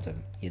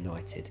seldom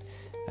united.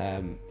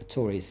 The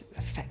Tories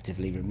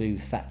effectively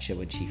removed Thatcher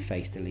when she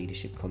faced a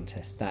leadership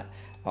contest that,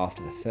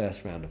 after the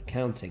first round of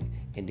counting,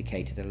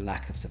 indicated a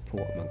lack of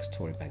support amongst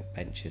Tory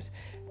backbenchers.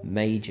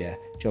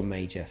 John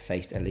Major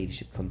faced a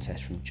leadership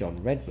contest from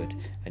John Redwood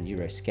and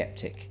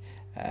Eurosceptic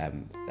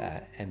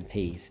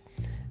MPs,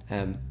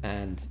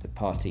 and the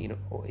party,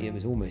 it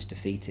was almost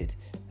defeated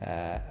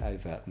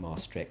over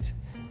Maastricht.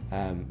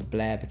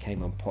 Blair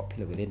became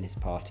unpopular within his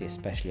party,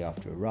 especially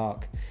after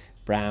Iraq.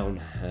 Brown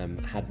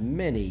had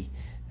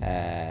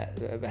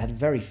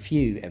very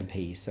few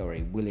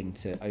MPs, willing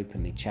to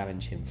openly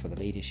challenge him for the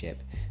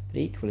leadership, but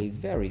equally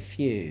very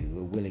few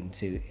were willing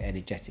to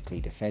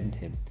energetically defend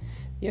him.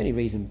 The only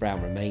reason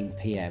Brown remained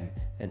PM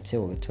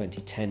until the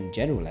 2010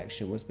 general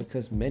election was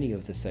because many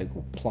of the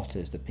so-called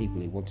plotters, the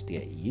people who wanted to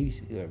get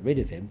rid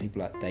of him,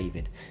 people like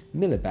David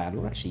Miliband,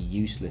 were actually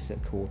useless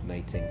at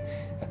coordinating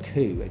a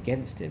coup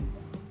against him.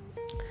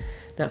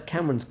 Now,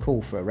 Cameron's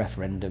call for a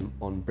referendum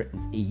on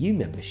Britain's EU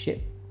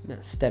membership,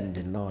 that stemmed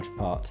in large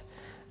part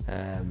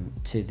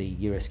to the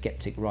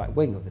Eurosceptic right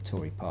wing of the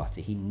Tory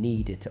party. He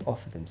needed to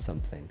offer them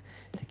something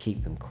to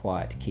keep them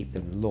quiet, to keep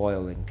them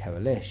loyal in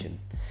coalition.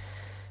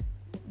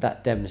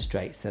 That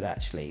demonstrates that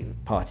actually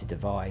party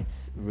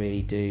divides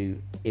really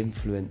do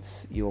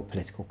influence your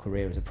political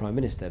career as a Prime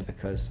Minister,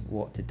 because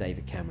what did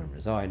David Cameron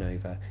resign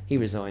over? He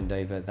resigned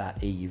over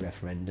that EU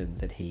referendum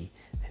that he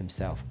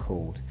himself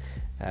called.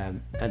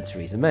 And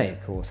Theresa May,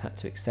 of course, had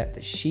to accept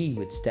that she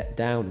would step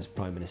down as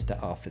Prime Minister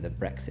after the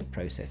Brexit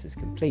process is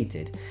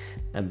completed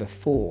and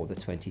before the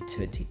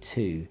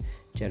 2022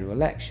 general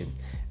election,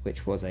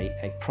 which was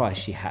a price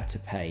she had to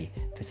pay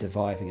for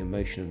surviving a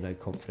motion of no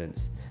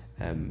confidence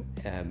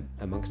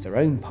amongst her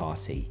own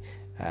party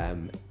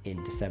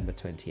in December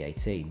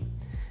 2018,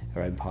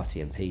 her own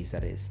party MPs,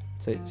 that is.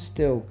 So it's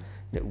still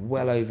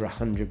well over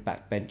 100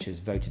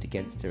 backbenchers voted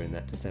against her in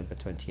that December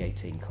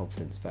 2018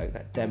 confidence vote.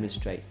 That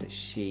demonstrates that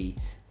she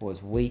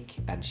was weak,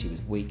 and she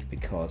was weak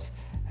because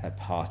her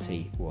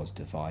party was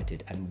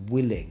divided and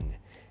willing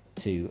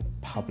to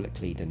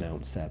publicly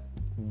denounce her.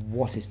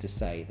 What is to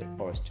say that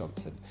Boris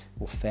Johnson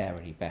will fare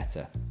any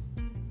better?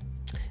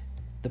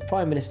 The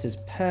Prime Minister's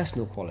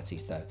personal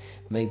qualities, though,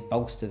 may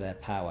bolster their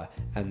power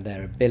and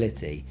their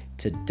ability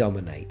to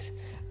dominate.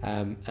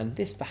 And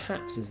this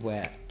perhaps is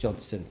where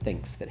Johnson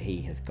thinks that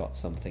he has got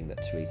something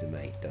that Theresa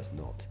May does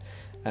not.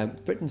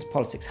 Britain's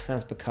politics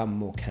has become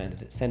more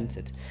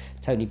candidate-centred.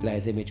 Tony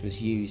Blair's image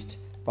was used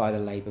by the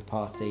Labour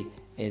Party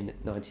in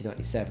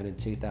 1997 and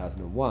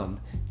 2001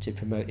 to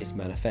promote its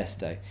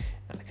manifesto.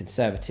 And the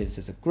Conservatives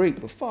as a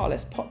group were far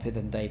less popular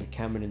than David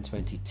Cameron in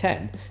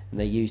 2010, and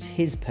they used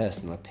his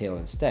personal appeal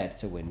instead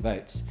to win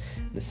votes.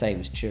 And the same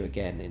was true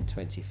again in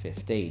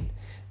 2015.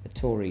 The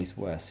Tories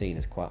were seen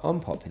as quite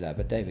unpopular,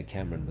 but David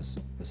Cameron was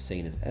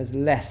seen as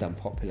less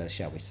unpopular,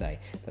 shall we say,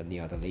 than the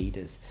other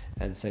leaders.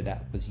 And so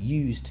that was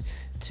used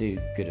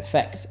to good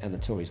effect, and the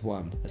Tories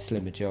won a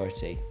slim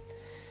majority.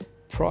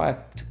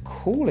 Prior to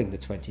calling the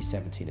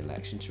 2017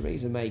 election,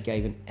 Theresa May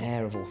gave an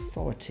air of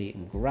authority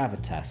and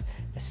gravitas,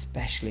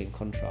 especially in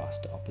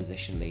contrast to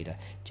opposition leader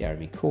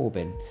Jeremy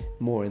Corbyn.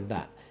 More in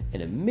that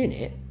in a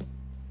minute.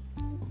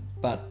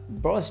 But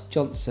Boris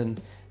Johnson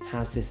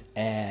has this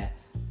air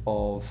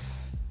of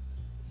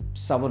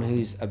someone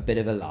who's a bit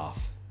of a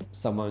laugh,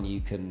 someone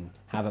you can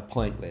have a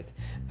pint with,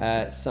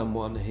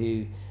 someone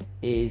who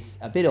is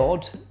a bit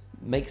odd,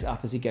 makes it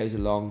up as he goes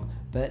along,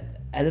 but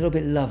a little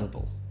bit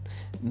lovable.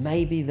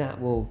 Maybe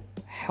that will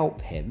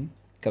help him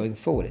going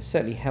forward. It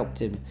certainly helped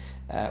him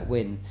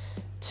win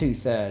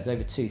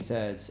over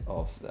two-thirds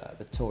of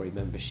the Tory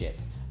membership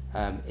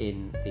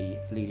in the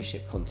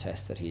leadership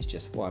contest that he's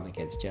just won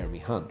against Jeremy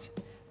Hunt.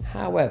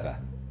 However,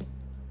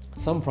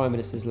 some Prime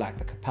Ministers lack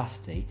the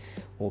capacity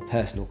or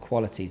personal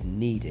qualities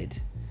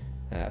needed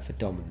for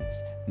dominance.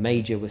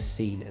 Major was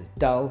seen as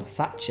dull,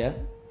 Thatcher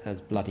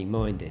as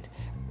bloody-minded.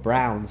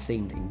 Brown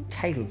seemed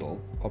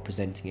incapable of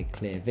presenting a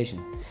clear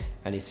vision,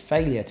 and his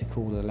failure to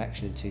call an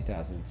election in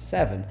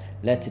 2007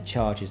 led to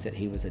charges that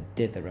he was a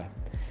ditherer.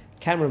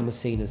 Cameron was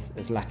seen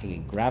as lacking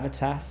in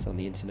gravitas on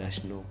the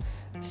international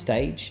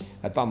stage.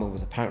 Obama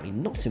was apparently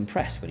not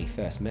impressed when he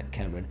first met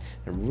Cameron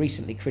and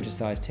recently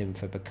criticised him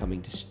for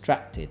becoming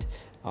distracted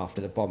after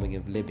the bombing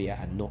of Libya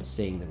and not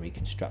seeing the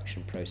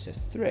reconstruction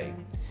process through.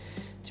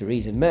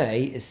 Theresa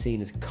May is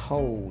seen as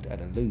cold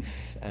and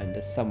aloof, and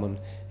as someone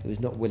who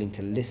is not willing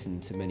to listen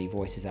to many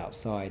voices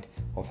outside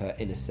of her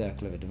inner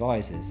circle of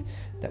advisors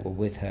that were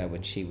with her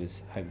when she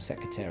was Home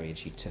Secretary and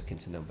she took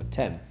into number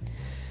 10.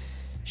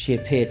 She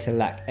appeared to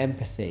lack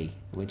empathy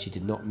when she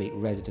did not meet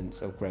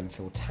residents of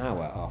Grenfell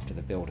Tower after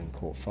the building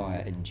caught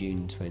fire in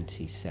June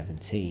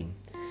 2017.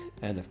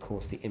 And of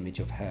course the image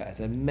of her as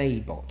a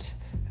Maybot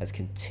has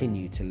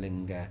continued to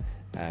linger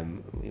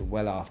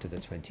well after the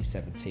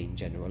 2017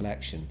 general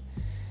election.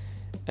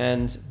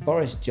 And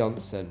Boris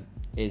Johnson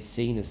is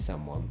seen as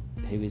someone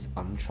who is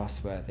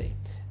untrustworthy,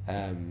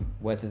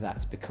 whether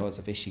that's because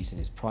of issues in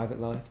his private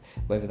life,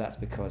 whether that's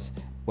because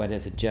when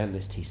as a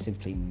journalist he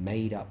simply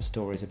made up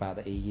stories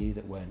about the EU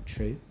that weren't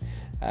true,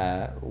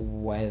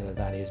 whether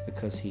that is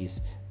because he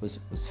was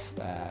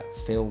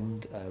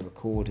filmed,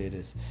 recorded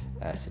as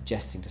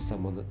suggesting to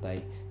someone that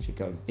they should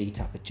go and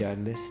beat up a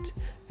journalist,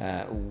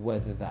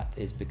 whether that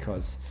is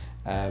because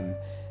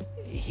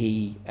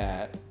he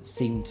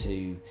seemed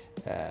to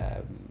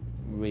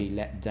really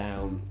let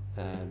down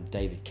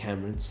David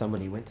Cameron,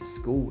 someone he went to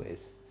school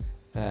with,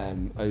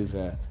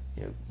 over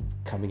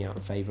coming out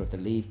in favour of the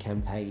Leave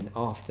campaign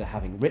after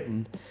having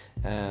written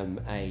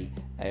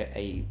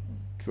a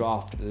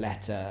draft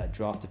letter, a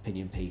draft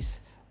opinion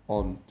piece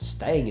on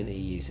staying in the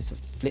EU, so sort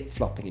of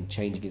flip-flopping and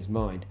changing his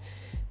mind.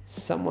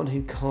 Someone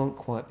who can't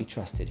quite be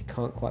trusted, who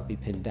can't quite be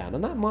pinned down.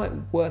 And that might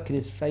work in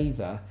his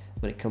favour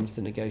when it comes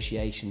to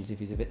negotiations, if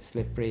he's a bit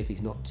slippery, if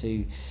he's not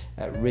too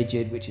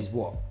rigid, which is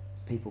what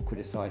people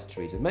criticise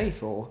Theresa May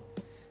for.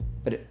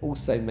 But it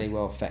also may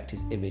well affect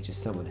his image as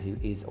someone who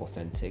is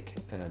authentic,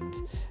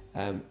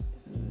 and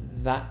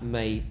that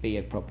may be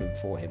a problem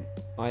for him.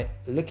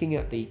 Looking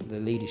at the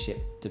leadership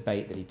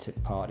debate that he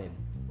took part in,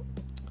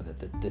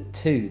 the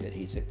two that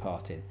he took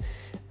part in.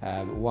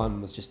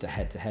 One was just a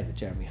head-to-head with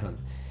Jeremy Hunt.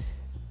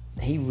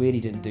 He really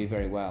didn't do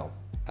very well,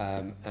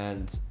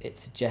 and it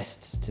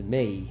suggests to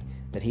me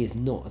that he is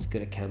not as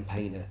good a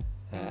campaigner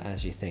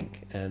as you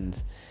think,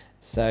 and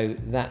so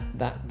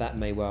that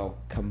may well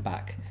come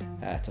back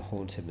to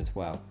haunt him as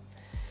well.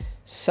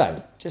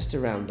 So, just to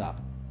round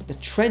up, the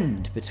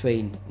trend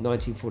between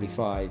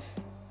 1945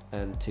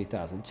 and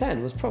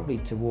 2010 was probably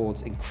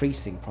towards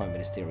increasing prime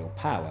ministerial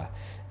power,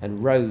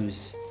 and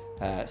Rose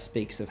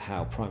speaks of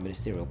how prime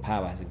ministerial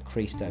power has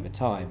increased over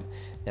time.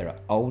 There are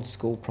old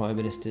school prime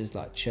ministers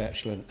like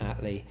Churchill and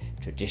Attlee,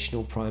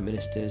 traditional prime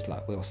ministers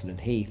like Wilson and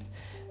Heath,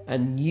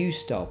 and new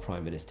style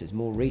prime ministers,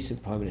 more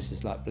recent prime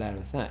ministers like Blair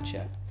and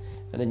Thatcher.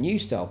 And the new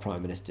style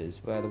prime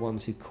ministers were the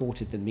ones who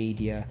courted the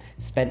media,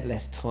 spent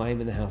less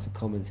time in the House of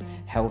Commons,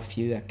 held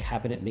fewer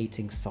cabinet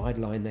meetings,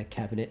 sidelined their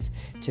cabinets,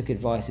 took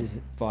advice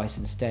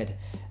instead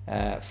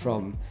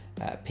from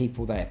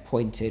people they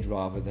appointed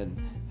rather than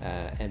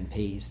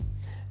MPs.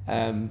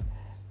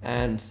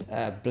 And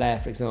Blair,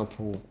 for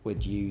example,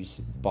 would use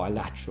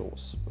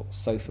bilaterals or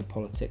sofa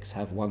politics,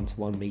 have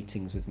one-to-one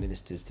meetings with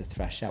ministers to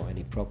thrash out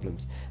any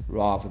problems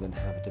rather than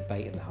have a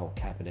debate in the whole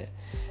cabinet.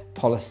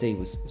 Policy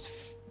was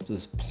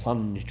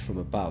plunged from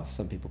above.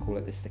 Some people call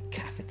it the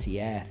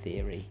cafetiere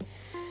theory.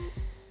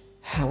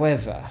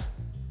 However,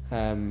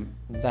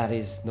 that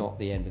is not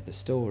the end of the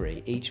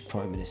story. Each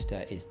prime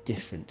minister is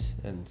different,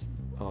 and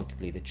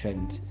arguably the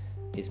trend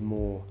is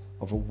more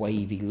of a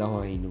wavy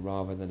line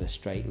rather than a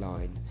straight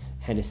line.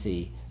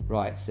 Hennessy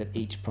writes that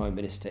each prime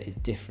minister is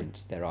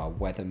different. There are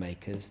weather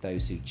makers,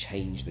 those who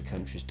change the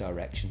country's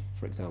direction.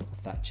 For example,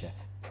 Thatcher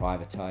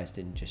privatised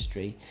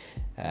industry.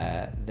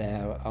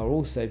 There are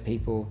also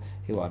people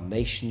who are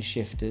nation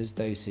shifters,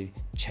 those who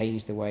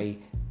change the way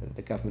that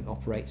the government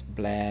operates.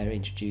 Blair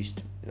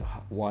introduced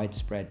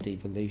widespread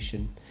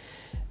devolution.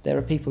 There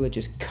are people who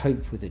just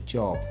cope with a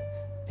job,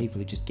 people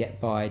who just get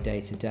by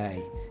day to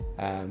day,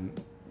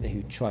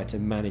 who try to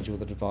manage all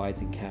the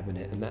divides in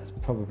cabinet, and that's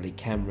probably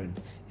Cameron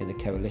in the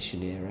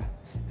coalition era,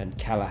 and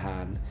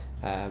Callaghan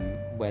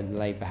when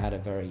Labour had a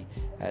very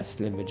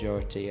slim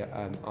majority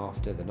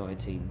after the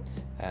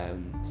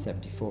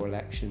 1974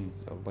 election,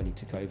 when he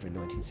took over in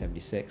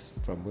 1976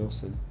 from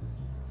Wilson.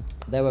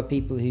 There were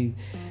people who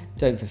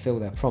don't fulfil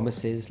their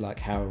promises, like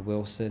Harold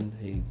Wilson,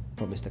 who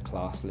promised a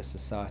classless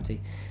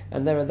society,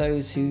 and there are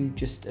those who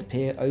just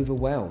appear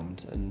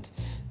overwhelmed, and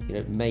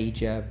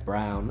Major,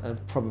 Brown,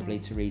 and probably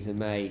Theresa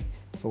May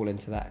fall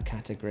into that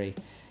category.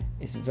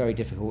 It's very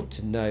difficult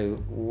to know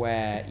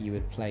where you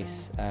would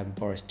place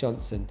Boris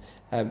Johnson.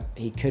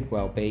 He could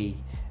well be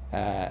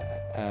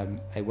a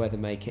weather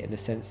maker in the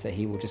sense that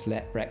he will just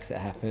let Brexit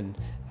happen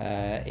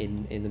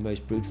in the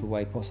most brutal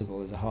way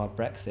possible as a hard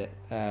Brexit.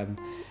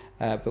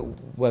 But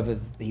whether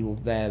he will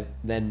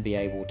then be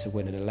able to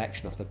win an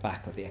election off the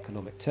back of the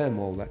economic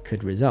turmoil that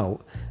could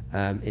result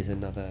is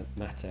another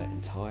matter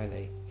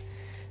entirely.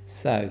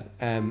 So,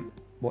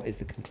 what is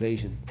the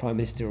conclusion? Prime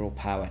ministerial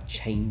power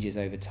changes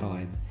over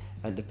time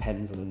and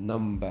depends on a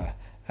number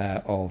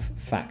of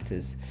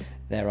factors.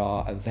 There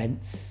are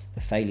events.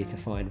 The failure to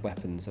find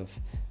weapons of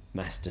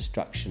mass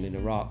destruction in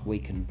Iraq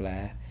weakened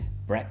Blair.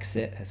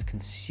 Brexit has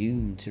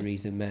consumed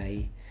Theresa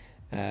May,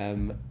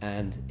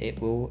 and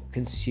it will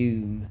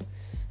consume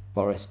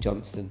Boris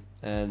Johnson.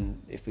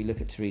 And if we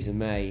look at Theresa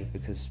May,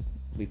 because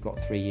we've got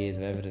 3 years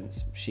of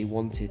evidence, she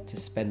wanted to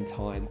spend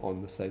time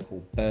on the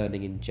so-called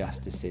burning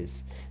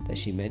injustices that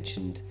she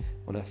mentioned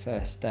on her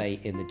first day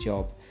in the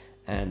job,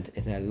 and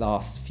in her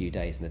last few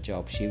days in the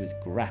job she was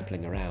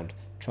grappling around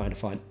trying to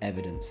find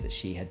evidence that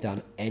she had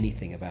done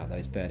anything about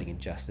those burning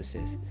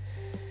injustices.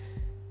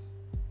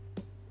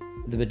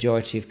 The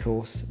majority, of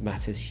course,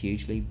 matters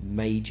hugely.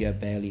 Major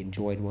barely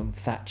enjoyed one.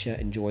 Thatcher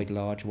enjoyed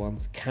large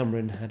ones.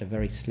 Cameron had a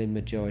very slim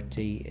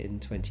majority in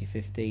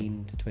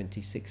 2015 to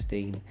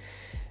 2016.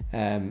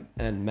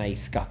 And May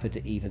scuppered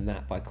even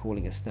that by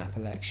calling a snap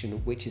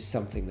election, which is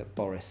something that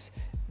Boris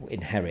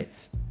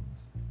inherits.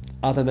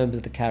 Other members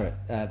of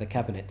the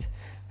cabinet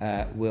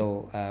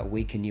will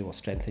weaken you or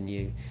strengthen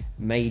you.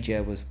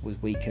 Major was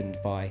weakened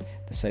by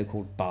the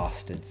so-called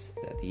bastards,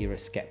 the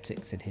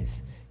Eurosceptics in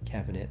his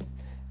cabinet.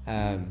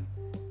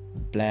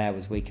 Blair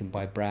was weakened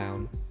by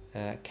Brown.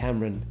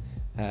 Cameron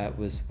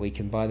was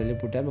weakened by the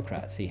Liberal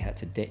Democrats. He had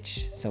to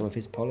ditch some of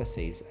his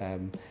policies,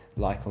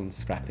 like on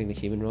scrapping the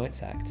Human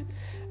Rights Act.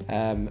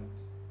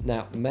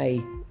 Now,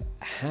 May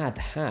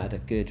had a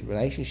good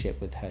relationship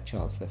with her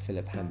Chancellor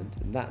Philip Hammond,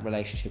 and that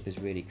relationship is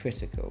really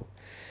critical.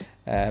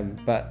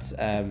 But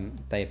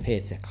they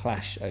appeared to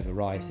clash over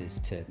rises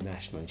to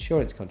national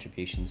insurance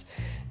contributions,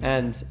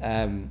 and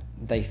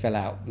they fell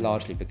out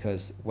largely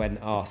because when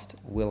asked,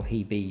 will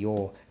he be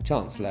your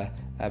Chancellor,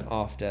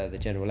 after the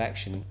general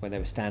election, when they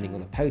were standing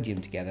on a podium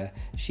together,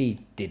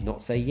 she did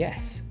not say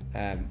yes,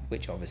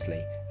 which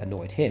obviously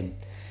annoyed him.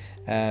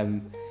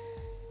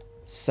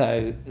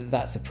 So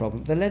that's a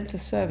problem. The length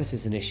of service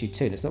is an issue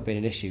too, and it's not been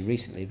an issue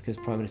recently because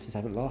prime ministers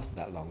haven't lasted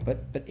that long.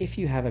 But if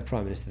you have a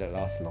prime minister that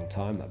lasts a long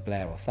time, like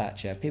Blair or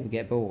Thatcher, people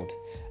get bored.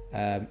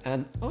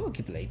 And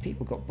arguably,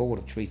 people got bored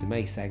of Theresa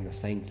May saying the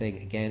same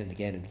thing again and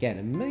again and again.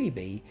 And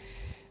maybe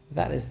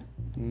that has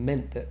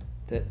meant that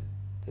the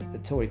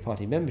Tory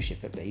party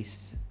membership, at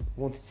least,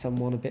 wanted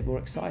someone a bit more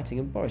exciting.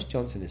 And Boris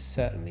Johnson is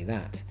certainly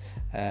that.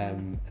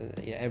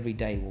 Every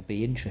day will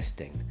be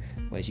interesting,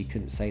 whereas you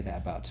couldn't say that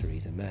about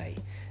Theresa May.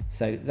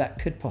 So that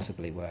could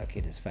possibly work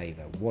in his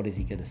favour. What is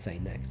he going to say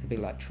next? A bit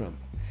like Trump.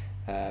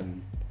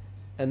 And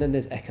then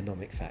there's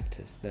economic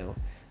factors. Now,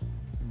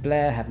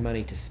 Blair had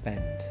money to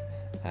spend.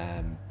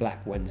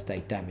 Black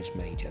Wednesday damage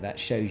major. That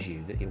shows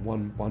you that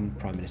one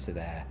Prime Minister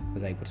there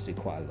was able to do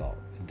quite a lot,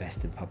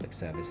 invest in public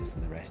services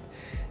and the rest.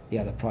 The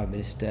other Prime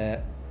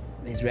Minister,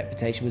 his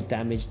reputation was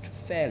damaged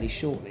fairly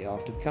shortly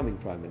after becoming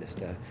Prime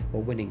Minister,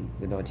 or winning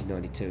the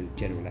 1992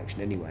 general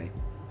election anyway.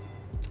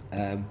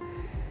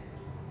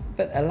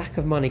 But a lack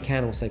of money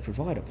can also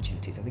provide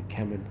opportunities. I think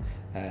Cameron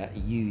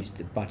used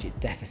the budget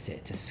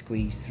deficit to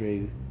squeeze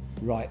through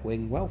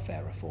right-wing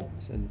welfare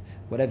reforms, and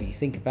whatever you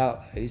think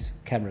about those,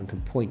 Cameron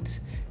can point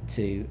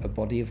to a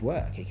body of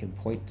work. He can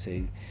point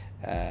to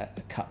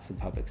cuts in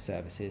public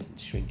services and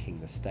shrinking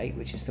the state,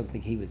 which is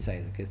something he would say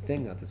is a good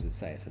thing. Others would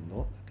say it's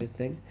not a good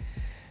thing.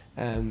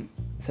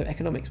 So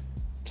economics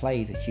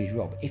plays a huge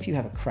role. But if you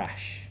have a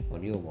crash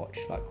on your watch,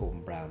 like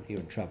Gordon Brown, you're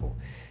in trouble.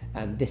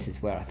 And this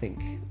is where I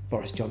think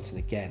Boris Johnson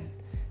again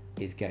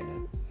is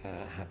going to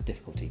have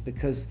difficulty,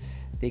 because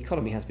the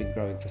economy has been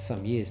growing for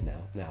some years now.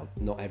 Now,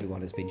 not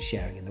everyone has been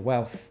sharing in the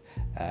wealth.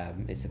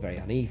 It's a very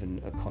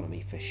uneven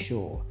economy for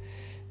sure.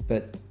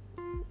 But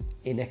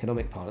in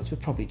economic parlance, we're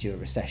probably due a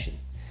recession.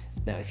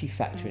 Now, if you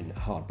factor in a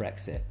hard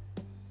Brexit,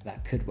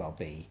 that could well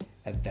be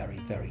a very,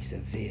 very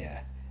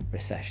severe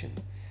recession.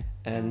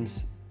 And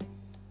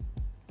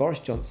Boris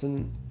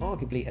Johnson,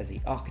 arguably as the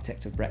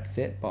architect of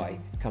Brexit by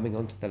coming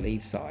onto the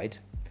Leave side,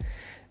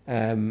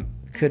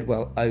 could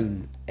well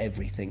own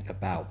everything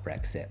about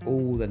Brexit,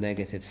 all the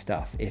negative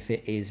stuff, if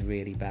it is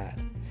really bad.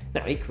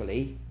 Now,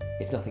 equally,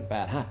 if nothing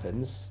bad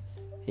happens,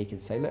 he can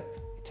say, look,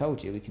 I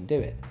told you we can do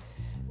it.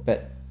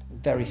 But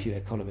very few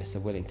economists are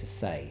willing to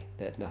say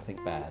that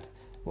nothing bad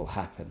will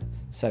happen.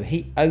 So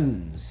he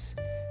owns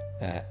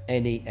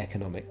any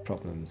economic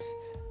problems,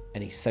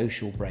 any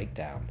social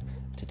breakdown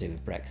to do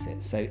with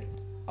Brexit. So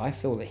I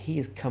feel that he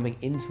is coming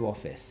into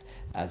office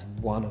as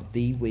one of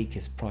the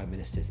weakest prime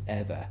ministers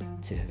ever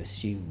to have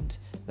assumed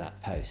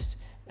that post.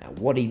 Now,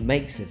 what he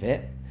makes of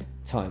it,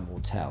 time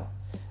will tell.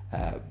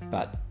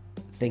 But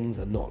things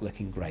are not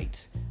looking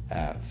great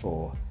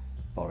for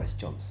Boris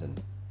Johnson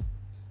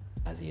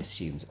as he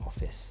assumes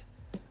office.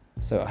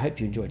 So I hope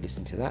you enjoyed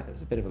listening to that. It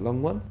was a bit of a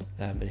long one.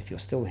 And if you're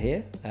still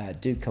here,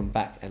 do come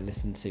back and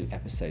listen to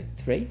episode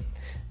 3.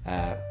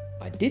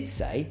 I did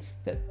say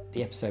that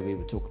the episode we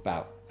would talk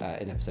about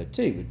in episode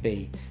 2 would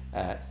be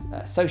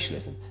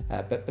socialism,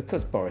 but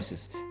because Boris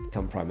has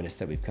become Prime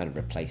Minister, we've kind of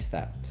replaced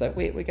that. So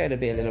we're going to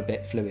be a little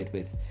bit fluid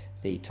with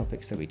the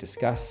topics that we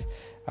discuss.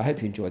 I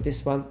hope you enjoyed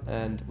this one,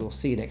 and we'll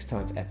see you next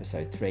time for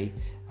episode 3.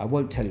 I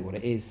won't tell you what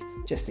it is,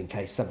 just in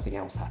case something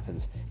else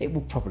happens. It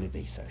will probably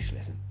be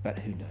socialism, but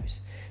who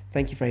knows.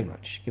 Thank you very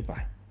much.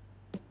 Goodbye.